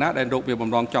គូដៅណាដែលលោកមានបំ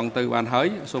ណងចង់ទៅបានហើយ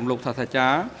សូមលោកសាស្ត្រាចា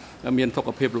រ្យមានសុខ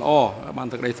ភាពល្អបាន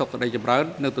ទឹកដីសុខទឹកដីចម្រើន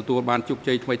នៅទទួលបានជោគ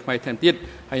ជ័យថ្មីៗថែមទៀត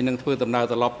ហើយនឹងធ្វើដំណើរ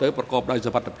ត្រឡប់ទៅប្រកបដោយ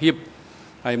សុវត្ថិភាព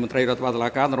ហើយមន្ត្រីរដ្ឋបាលតុលា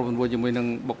ការរបស់ជាមួយនឹង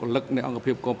បុគ្គលិកនៃអង្គ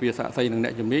ភាពកងពារសាកសីនិងអ្ន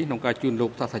កជំនាញក្នុងការជួនលោ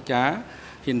កសាស្ត្រាចារ្យ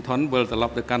HINTON វិលត្រឡ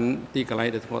ប់ទៅកាន់ទីកន្លែង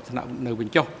ដែលស្នាក់នៅវិញ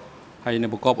ចុះហើយនៅ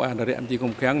ប្រកបដោយអន្តរមន្ត្រី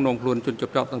គុំខាំងនាំខ្លួនជនជា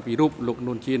ប់ចោតទាំងពីររូបលោក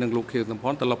នួនជានិងលោកខៀវសំផ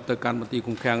នត្រឡប់ទៅកាន់មន្ត្រី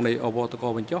គុំខាំងនៃអវតក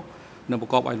វិញចុះនៅប្រ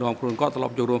កបឲ្យនាំខ្លួនគាត់ត្រឡ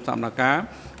ប់ចូលរួមសកម្មភា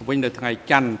ពវិញនៅថ្ងៃ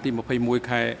ច័ន្ទទី21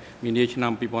 ខែមីនាឆ្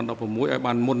នាំ 2016 ឲ្យ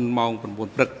បានមុនម៉ោង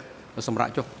 9 ព្រឹកសម្រា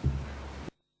ប់ចុះ